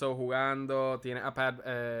DiVincenzo jugando, tiene a Pat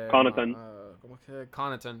Connaughton. ¿Cómo es que?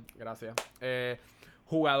 Connaughton, gracias.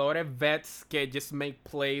 Jugadores vets que just make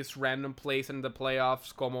plays, random plays in the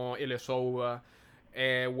playoffs, como Ilyasova.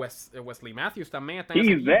 Wesley Matthews también está en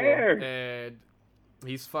ese equipo. There.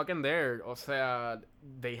 He's fucking there. O sea,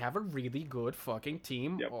 they have a really good fucking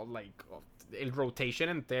team. Yep. El rotation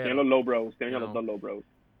entero. Tienen los low bros. Tienen a los dos low bros.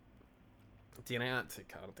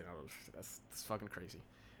 That's fucking crazy.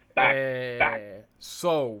 Back.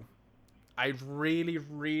 So, I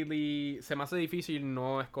really se me hace difícil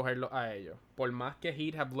no escogerlo a ellos. Por más que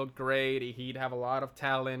Heat have looked great y Heat have a lot of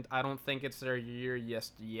talent, I don't think it's their year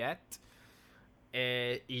just yet.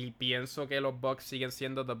 Y pienso que los Bucks siguen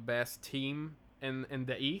siendo the best team in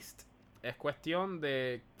the East. Es cuestión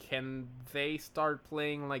de can they start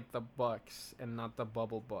playing like the Bucks and not the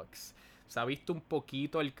bubble Bucks. Se ha visto un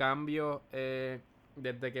poquito el cambio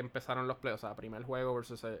desde que empezaron los playoffs. O sea, primer juego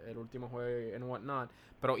versus el último juego and whatnot.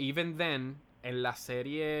 Pero even then, en la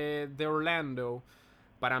serie de Orlando,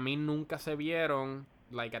 para mí nunca se vieron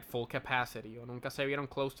like at full capacity. O nunca se vieron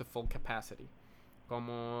close to full capacity.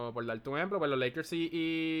 Como, por darte un ejemplo, pues los Lakers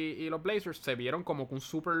y los Blazers se vieron como un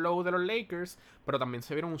super low de los Lakers, pero también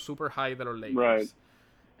se vieron un super high de los Lakers. Right.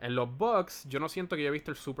 En los Bucks, yo no siento que yo he visto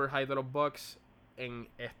el super high de los Bucks en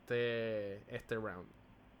este round.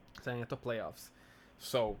 O sea, en estos playoffs.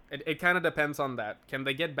 So, it kind of depends on that. Can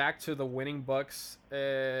they get back to the winning Bucks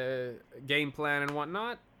game plan and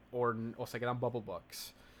whatnot? O se quedan bubble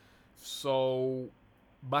Bucks. So,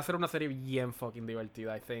 va a ser una serie bien fucking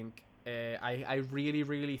divertida, I think. I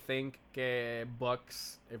really think que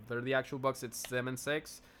Bucks, if they're the actual Bucks, it's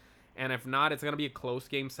 7-6. And if not, it's going to be a close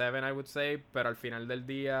Game 7, I would say. Pero al final del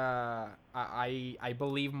día, I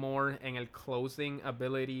believe more en el closing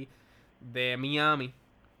ability de Miami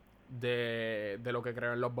de lo que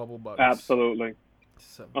creo en los Bubble Bugs. Absolutely.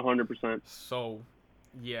 So, 100%. so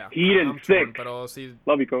yeah. Heat and I'm torn, 6. pero sí.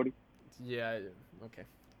 Love you, Cody. Yeah, okay.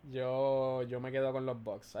 Yo me quedo con los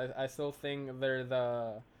Bucks. I still think they're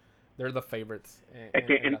the favorites. Es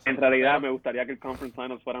que En la en zona. realidad Pero, me gustaría que el Conference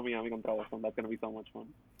Finals fuera Miami contra Boston. That's going to be so much fun.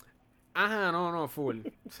 ajá, no, full.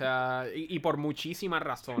 O sea, y por muchísimas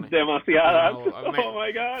razones. Demasiadas. You know, Oh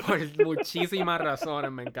my God. Por muchísimas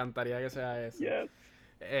razones me encantaría que sea eso. Yes.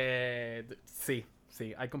 Sí,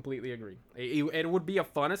 I completely agree. It would be a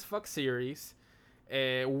fun as fuck series.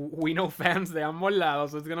 We know fans de ambos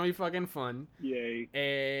lados, so it's gonna be fucking fun. Yay.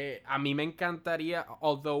 A mí me encantaría,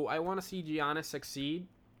 although I want to see Giannis succeed,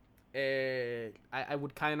 I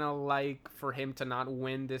would kind of like for him to not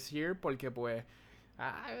win this year, porque pues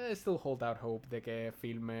I still hold out hope de que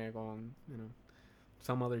filme con, you know,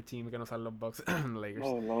 some other team que no sean los Bucks and Lakers.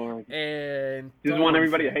 Oh, Lord. You You just want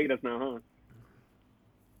everybody to hate us now, huh?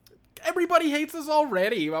 Everybody hates us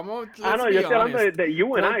already. Vamos, I know, yo estoy hablando de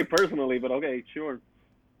you and I personally, but okay, sure.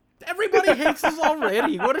 Everybody hates us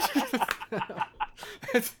already. What is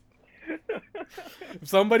if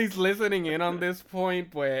somebody's listening in on this point,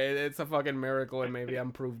 pues it's a fucking miracle and maybe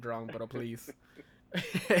I'm proved wrong, pero please.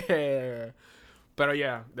 Pero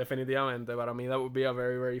yeah, definitivamente, para mí that would be a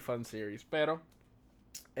very, very fun series. Pero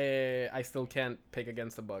I still can't pick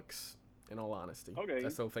against the Bucks, in all honesty. Okay. I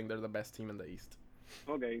still think they're the best team in the East.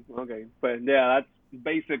 Okay. But yeah, that's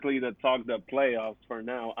basically the talk the playoffs for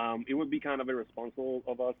now. It would be kind of irresponsible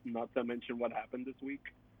of us not to mention what happened this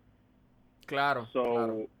week. Claro.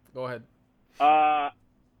 Go ahead.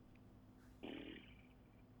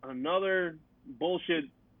 Another bullshit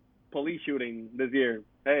police shooting this year.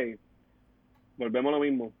 Hey, volvemos a lo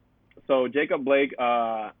mismo. So Jacob Blake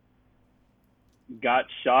got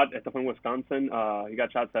shot. Esto fue en Wisconsin. He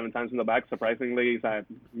got shot 7 times in the back. Surprisingly,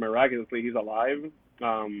 miraculously, he's alive.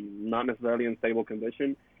 Not necessarily in stable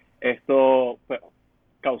condition. Esto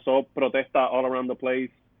causó protesta all around the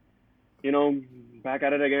place. You know, back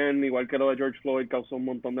at it again, igual que lo de George Floyd, causó un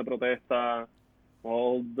montón de protesta.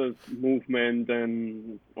 All this movement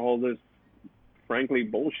and all this, frankly,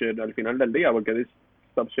 bullshit al final del día, porque this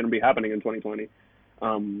stuff shouldn't be happening in 2020.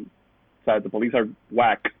 So the police are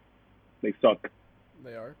whack. They suck.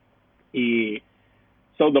 They are.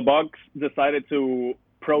 So the Bucks decided to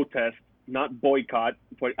protest, not boycott.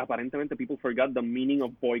 Aparentemente people forgot the meaning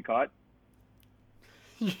of boycott.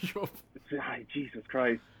 Jesus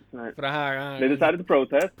Christ. They decided to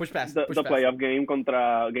protest push past the playoff game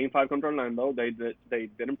Game 5 contra Orlando. They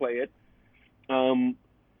didn't play it.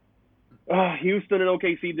 Houston and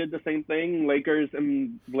OKC did the same thing. Lakers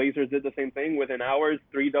and Blazers did the same thing. Within hours,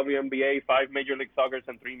 3 WNBA, 5 Major League Soccer,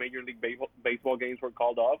 and 3 Major League Baseball games were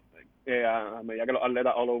called off.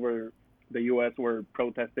 All over the U.S. were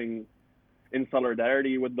protesting in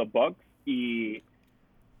solidarity with the Bucks. I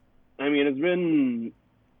mean, it's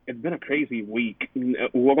been a crazy week.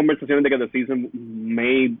 Hubo conversaciones de que the season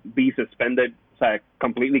may be suspended, o sea,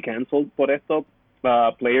 completely canceled por esto.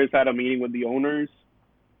 Players had a meeting with the owners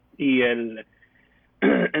and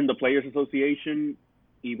the Players Association.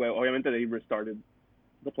 Well, obviamente they restarted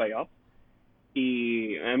the playoffs.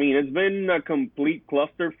 I mean, it's been a complete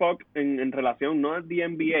clusterfuck en relación no at the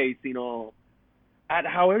NBA, sino at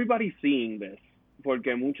how everybody's seeing this.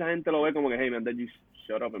 Porque mucha gente lo ve como que, hey man, did you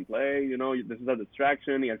shut up and play? You know, this is a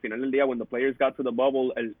distraction. Y al final del día, when the players got to the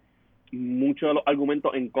bubble, muchos de los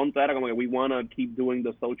argumentos en contra era como que we want to keep doing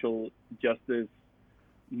the social justice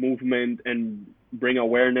movement and bring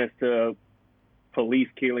awareness to police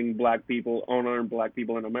killing black people, unarmed black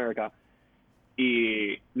people in America.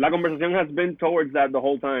 Y la conversación has been towards that the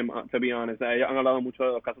whole time, to be honest. Han hablado mucho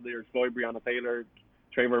de los casos de George Floyd, Breonna Taylor,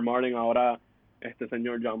 Trayvon Martin, ahora este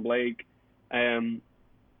señor John Blake.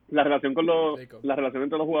 La relación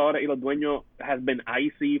entre los jugadores y los dueños has been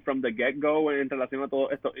icy from the get-go en relación a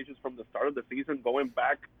todos estos issues from the start of the season, going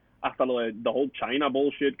back hasta lo de the whole China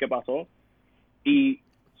bullshit que pasó. Y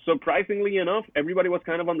surprisingly enough, everybody was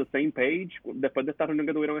kind of on the same page después de esta reunión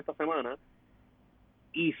que tuvieron esta semana.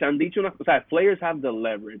 Y se han dicho o sea, players have the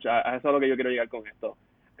leverage. A eso es lo que yo quiero llegar con esto.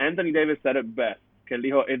 Anthony Davis said it best, que él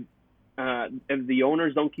dijo, if the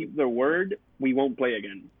owners don't keep their word, we won't play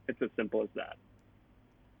again. It's as simple as that.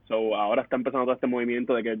 So ahora está empezando todo este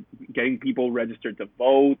movimiento de que getting people registered to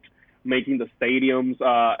vote, making the stadiums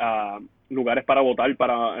lugares para votar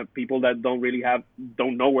para people that don't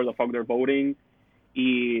know where the fuck they're voting.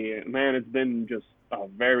 Y man, it's been just a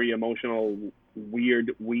very emotional,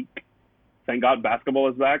 weird week. Thank God basketball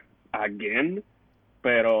is back again.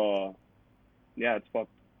 Pero, yeah, it's fucked.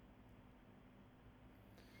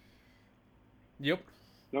 Yup.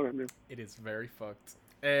 Okay, yeah. It is very fucked.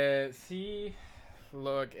 Sí,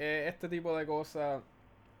 look, este tipo de cosas,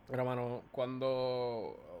 hermano,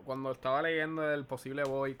 cuando estaba leyendo el posible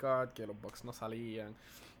boycott, que los Bucks no salían,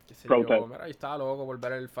 qué sé yo, Protest. mira, yo estaba loco por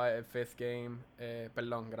ver el fifth game,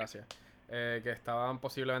 perdón, gracias, que estaban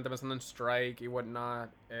posiblemente pensando en strike y whatnot,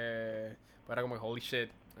 pero era como, holy shit,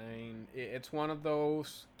 I mean, it's one of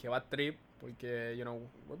those que va trip, porque, you know,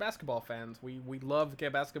 we're basketball fans, we love que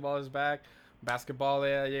basketball is back. Basketball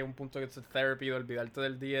llega un punto que es therapy de olvidarte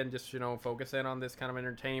del día and just, you know, focus in on this kind of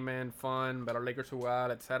entertainment, fun, ver a los Lakers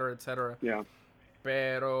jugar, etc, etc. Yeah.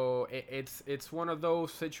 Pero it's one of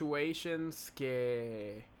those situations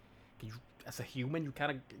que you, as a human you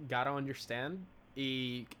kind of gotta understand.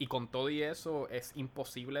 Y con todo y eso es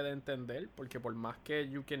imposible de entender porque por más que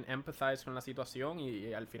you can empathize con la situación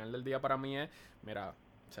y al final del día para mí es, mira,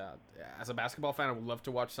 o sea, as a basketball fan I would love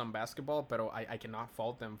to watch some basketball, pero I cannot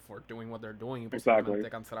fault them for doing what they're doing y posiblemente Exactly.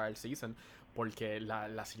 cancelar el season porque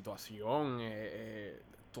la situación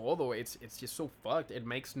todo it's just so fucked. It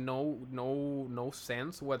makes no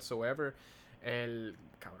sense whatsoever.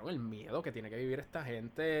 Cabrón, el miedo que tiene que vivir esta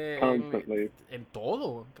gente Constantly. en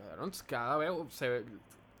todo, cabrón. Cada vez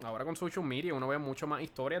ahora con social media uno ve mucho más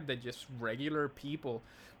historias de just regular people.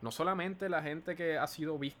 No solamente la gente que ha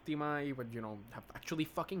sido víctima y, you know, have actually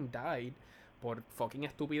fucking died por fucking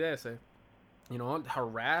estupideces. You know,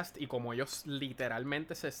 harassed y como ellos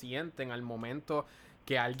literalmente se sienten al momento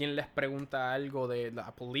que alguien les pregunta algo de la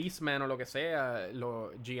policeman o lo que sea.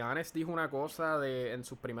 Giannis dijo una cosa en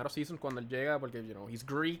sus primeros seasons cuando él llega, porque, you know, he's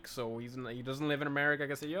Greek, so he doesn't live in America,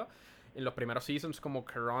 qué sé yo. En los primeros seasons, como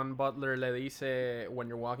Caron Butler le dice, when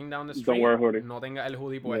you're walking down the Don't street, wear a hoodie. no tenga el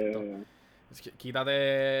hoodie puesto. Yeah.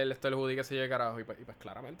 Quítate el hoodie que se lleve carajo. Y pues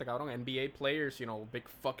claramente, cabrón, NBA players, you know, big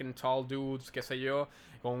fucking tall dudes, qué sé yo,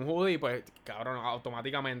 con un hoodie, pues, cabrón,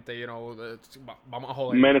 automáticamente, you know, vamos a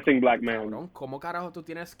joder. Menacing black man. Cabrón, ¿cómo carajo tú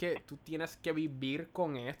tienes que vivir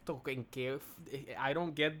con esto? ¿En qué? I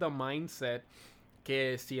don't get the mindset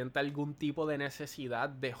que sienta algún tipo de necesidad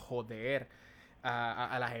de joder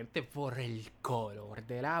a la gente por el color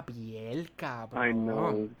de la piel, cabrón. I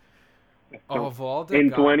know. Of all the In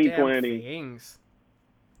goddamn 2020. things.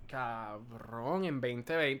 Cabrón, en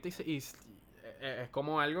 2020 es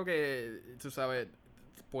como algo que, tú sabes,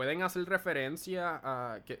 pueden hacer referencia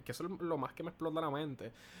a... Que eso es lo más que me explota la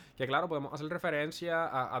mente. Que claro, podemos hacer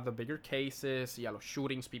referencia a the bigger cases y a los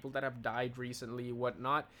shootings, people that have died recently,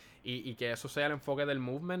 whatnot. Y que eso sea el enfoque del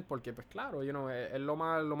movement, porque pues claro, you know, es lo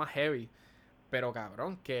más heavy. Pero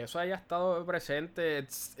cabrón, que eso haya estado presente,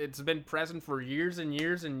 it's been present for years and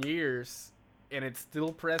years and years, and it's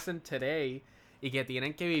still present today, y que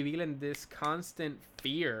tienen que vivir en this constant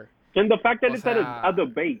fear. And the fact that O it's sea, a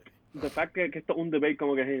debate. The fact que esto es un debate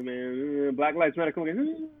como que, hey man, Black Lives Matter, como que,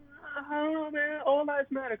 oh man, all lives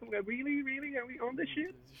matter. Como que, really, are we on this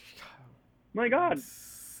shit? My God,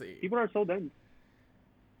 sí. people are so dumb.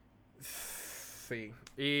 Sí.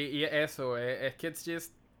 Y eso, es que it's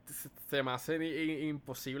just, se me hace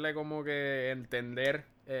imposible como que entender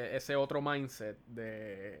ese otro mindset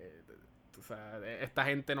o sea, esta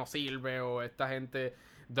gente no sirve o esta gente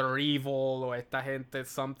they're evil o esta gente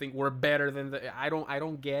something we're better than I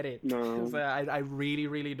don't get it. No. O sea, I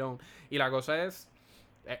really don't. Y la cosa es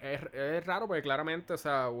raro porque claramente, o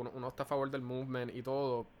sea, uno está a favor del movement y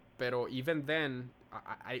todo, pero even then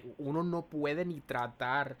uno no puede ni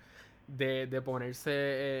tratar de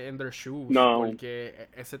ponerse in their shoes, No. porque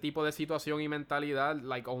ese tipo de situación y mentalidad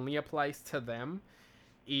like only applies to them.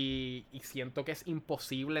 Y siento que es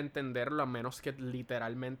imposible entenderlo a menos que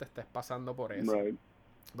literalmente estés pasando por eso. Right.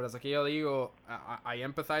 Por eso es que yo digo, ahí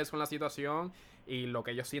empezáis con la situación y lo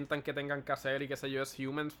que ellos sientan que tengan que hacer y qué sé yo es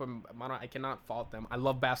humans, pues, mano, I cannot fault them. I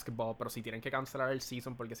love basketball, pero si tienen que cancelar el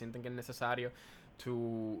season porque sienten que es necesario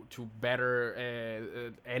to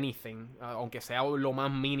better anything, aunque sea lo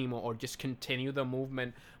más mínimo, or just continue the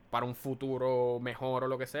movement para un futuro mejor o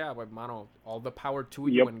lo que sea, pues, mano, all the power to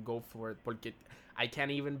you and go for it. Porque I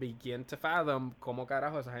can't even begin to fathom cómo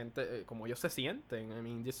carajo esa gente, cómo ellos se sienten. I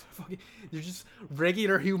mean, they're just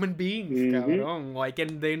regular human beings, cabrón. Why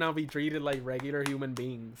can they not be treated like regular human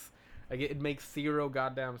beings? Like, it makes zero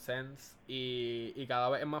goddamn sense. Y cada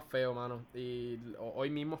vez es más feo, mano. Y hoy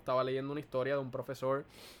mismo estaba leyendo una historia de un profesor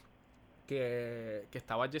que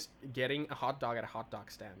estaba just getting a hot dog at a hot dog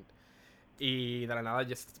stand. Y de la nada,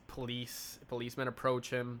 policemen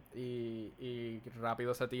approach him y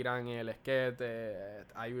rápido se tiran el esquete.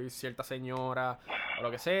 Hay cierta señora o lo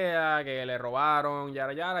que sea que le robaron,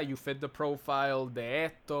 yara yara. You fit the profile de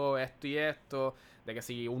esto y esto. De que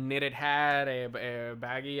si un knitted hat,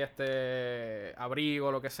 baggy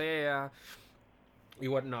abrigo, lo que sea. Y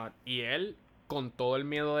whatnot. Y él, con todo el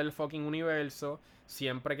miedo del fucking universo,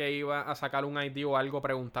 siempre que iba a sacar un ID o algo,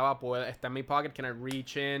 preguntaba, ¿está en mi pocket? ¿Can I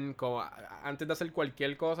reach in? Como, antes de hacer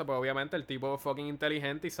cualquier cosa, pues obviamente el tipo es fucking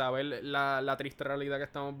inteligente y sabe la triste realidad que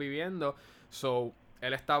estamos viviendo. So,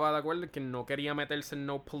 él estaba de acuerdo en que no quería meterse en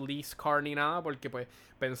no police car ni nada, porque pues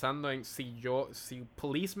pensando en si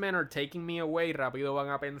policemen are taking me away, rápido van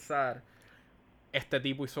a pensar este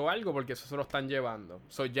tipo hizo algo porque eso se lo están llevando.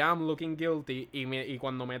 So ya I'm looking guilty y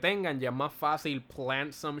cuando me tengan ya es más fácil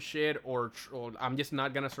plant some shit or I'm just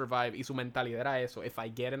not gonna survive. Y su mentalidad era eso. If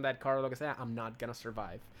I get in that car o lo que sea, I'm not gonna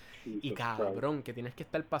survive. Jesus y cabrón, Christ. que tienes que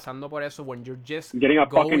estar pasando por eso when you're just Getting a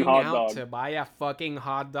fucking going hot out dog. to buy a fucking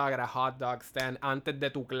hot dog at a hot dog stand antes de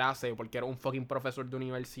tu clase porque era un fucking profesor de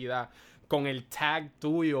universidad con el tag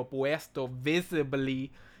tuyo puesto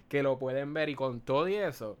visibly que lo pueden ver y con todo y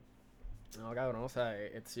eso. No, cabrón, o sea,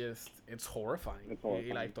 it's horrifying.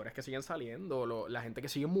 Y las historias que siguen saliendo, la gente que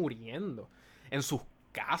sigue muriendo en sus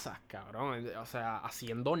casas, cabrón. O sea,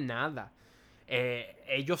 haciendo nada.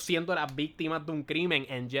 Ellos siendo las víctimas de un crimen,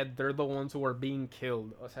 and yet they're the ones who are being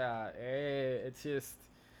killed. O sea, it's just.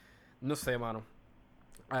 No sé, mano.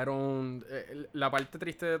 La parte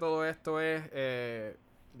triste de todo esto es.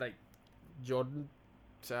 Like, yo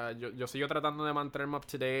o sea, yo sigo tratando de mantenerme up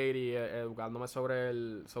to date y educándome sobre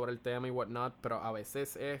el tema y whatnot, pero a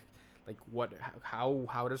veces es like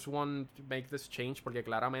how does one make this change, porque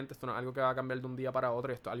claramente esto no es algo que va a cambiar de un día para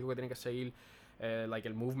otro, esto es algo que tiene que seguir like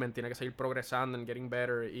el movement tiene que seguir progresando and getting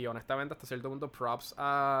better, y honestamente hasta cierto punto props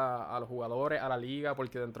a los jugadores, a la liga,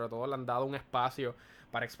 porque dentro de todo le han dado un espacio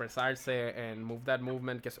para expresarse and move that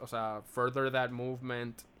movement, o sea, further that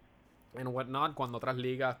movement and whatnot, cuando otras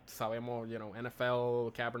ligas sabemos,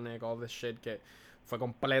 NFL, Kaepernick, all this shit, que fue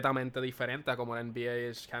completamente diferente a como la NBA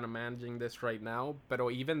is kind of managing this right now.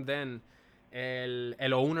 Pero even then,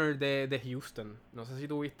 el owner de Houston, no sé si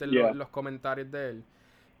tuviste los comentarios de él,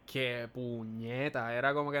 que puñeta,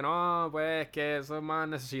 era como que no, pues que esos más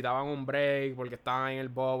necesitaban un break porque estaban en el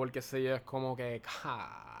bubble, que sé yo, es como que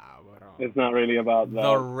cabrón. It's not really about that.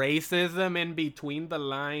 The racism in between the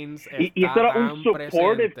lines Y eso está era tan un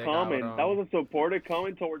supportive presente, comment. cabrón. That was a supportive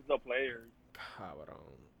comment towards the players. Cabrón.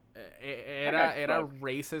 Era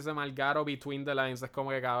racism al garo between the lines. Es como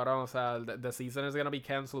que, cabrón, o sea, the season is gonna be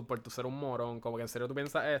canceled por tu ser un morón. Como que en serio tú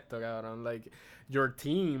piensas esto, cabrón. Like, your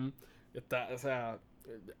team está, o sea,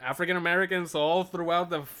 African Americans all throughout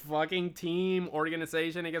the fucking team,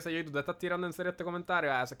 organization y qué sé yo, y tú te estás tirando en serio este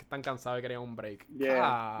comentario. Ah, eso es que están cansados y querían un break.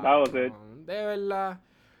 Yeah, that was it. De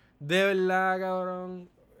verdad, cabrón.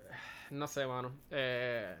 No sé, mano.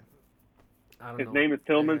 I don't His know. name is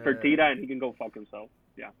Tillman Fertitta, and he can go fuck himself.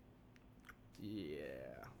 Yeah.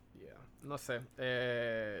 Yeah. No sé.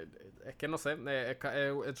 Es que no sé.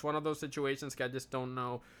 It's one of those situations que I just don't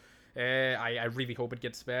know. I really hope it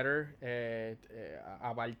gets better.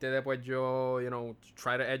 Aparte de pues yo,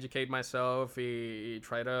 try to educate myself y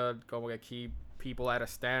try to como que keep people at a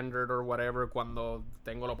standard or whatever cuando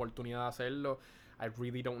tengo la oportunidad de hacerlo. I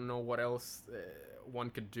really don't know what else one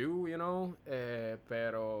could do,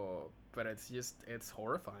 pero it's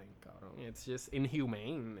horrifying, cabrón. It's just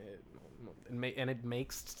inhumane. And it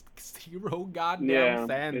makes zero goddamn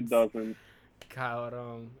sense. It doesn't.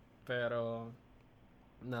 Cabrón. Pero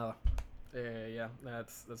nada. Yeah,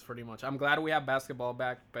 that's pretty much. I'm glad we have basketball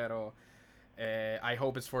back, pero I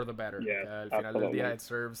hope it's for the better. Yeah, al final del día, it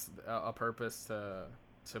serves a purpose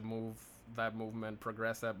to move that movement,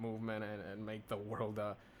 progress that movement, and make the world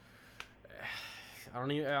I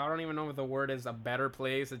don't even know if the word is a better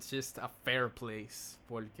place. It's just a fair place.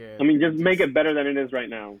 Porque I mean, just make it better than it is right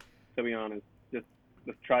now. To be honest, just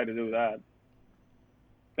try to do that.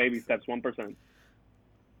 Baby steps, 1%.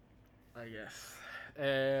 I guess.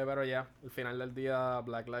 Pero yeah, al final del día,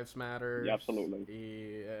 Black Lives Matter. Yeah,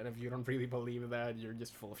 absolutely. And if you don't really believe that, you're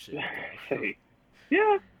just full of shit.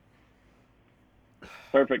 Yeah.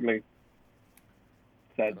 Perfectly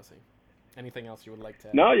said. Anything else you would like to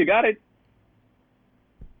add? No, you got it.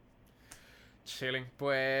 Chilling.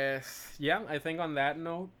 Pues, yeah, I think on that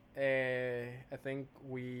note, I think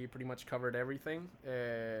we pretty much covered everything.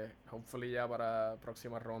 Hopefully ya para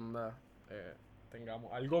próxima ronda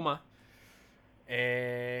tengamos algo más.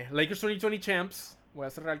 Lakers 2020 champs. Voy a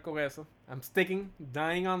cerrar con eso. I'm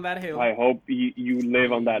dying on that hill. I hope you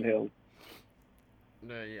live on that hill.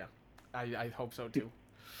 Yeah, I hope so too.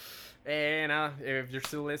 Nada, if you're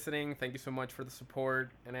still listening, thank you so much for the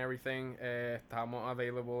support and everything. Estamos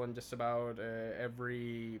available in just about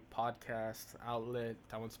every podcast outlet.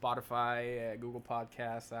 Estamos en Spotify, Google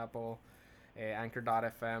Podcasts, Apple,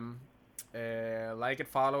 Anchor.fm. Like it,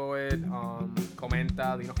 follow it,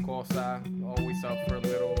 comenta, dinos cosas. Always up for a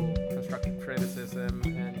little constructive criticism.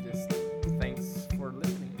 And just thanks for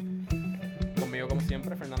listening. Conmigo, como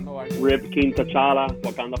siempre, Fernando Vargas. Rip King T'Challa,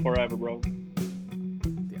 Wakanda forever, bro.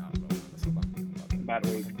 Diablo, eso también. Bad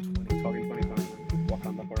week. Talking 20 times.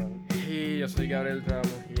 Wakanda forever. Y yo soy Gabriel Drama.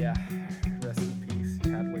 Yeah.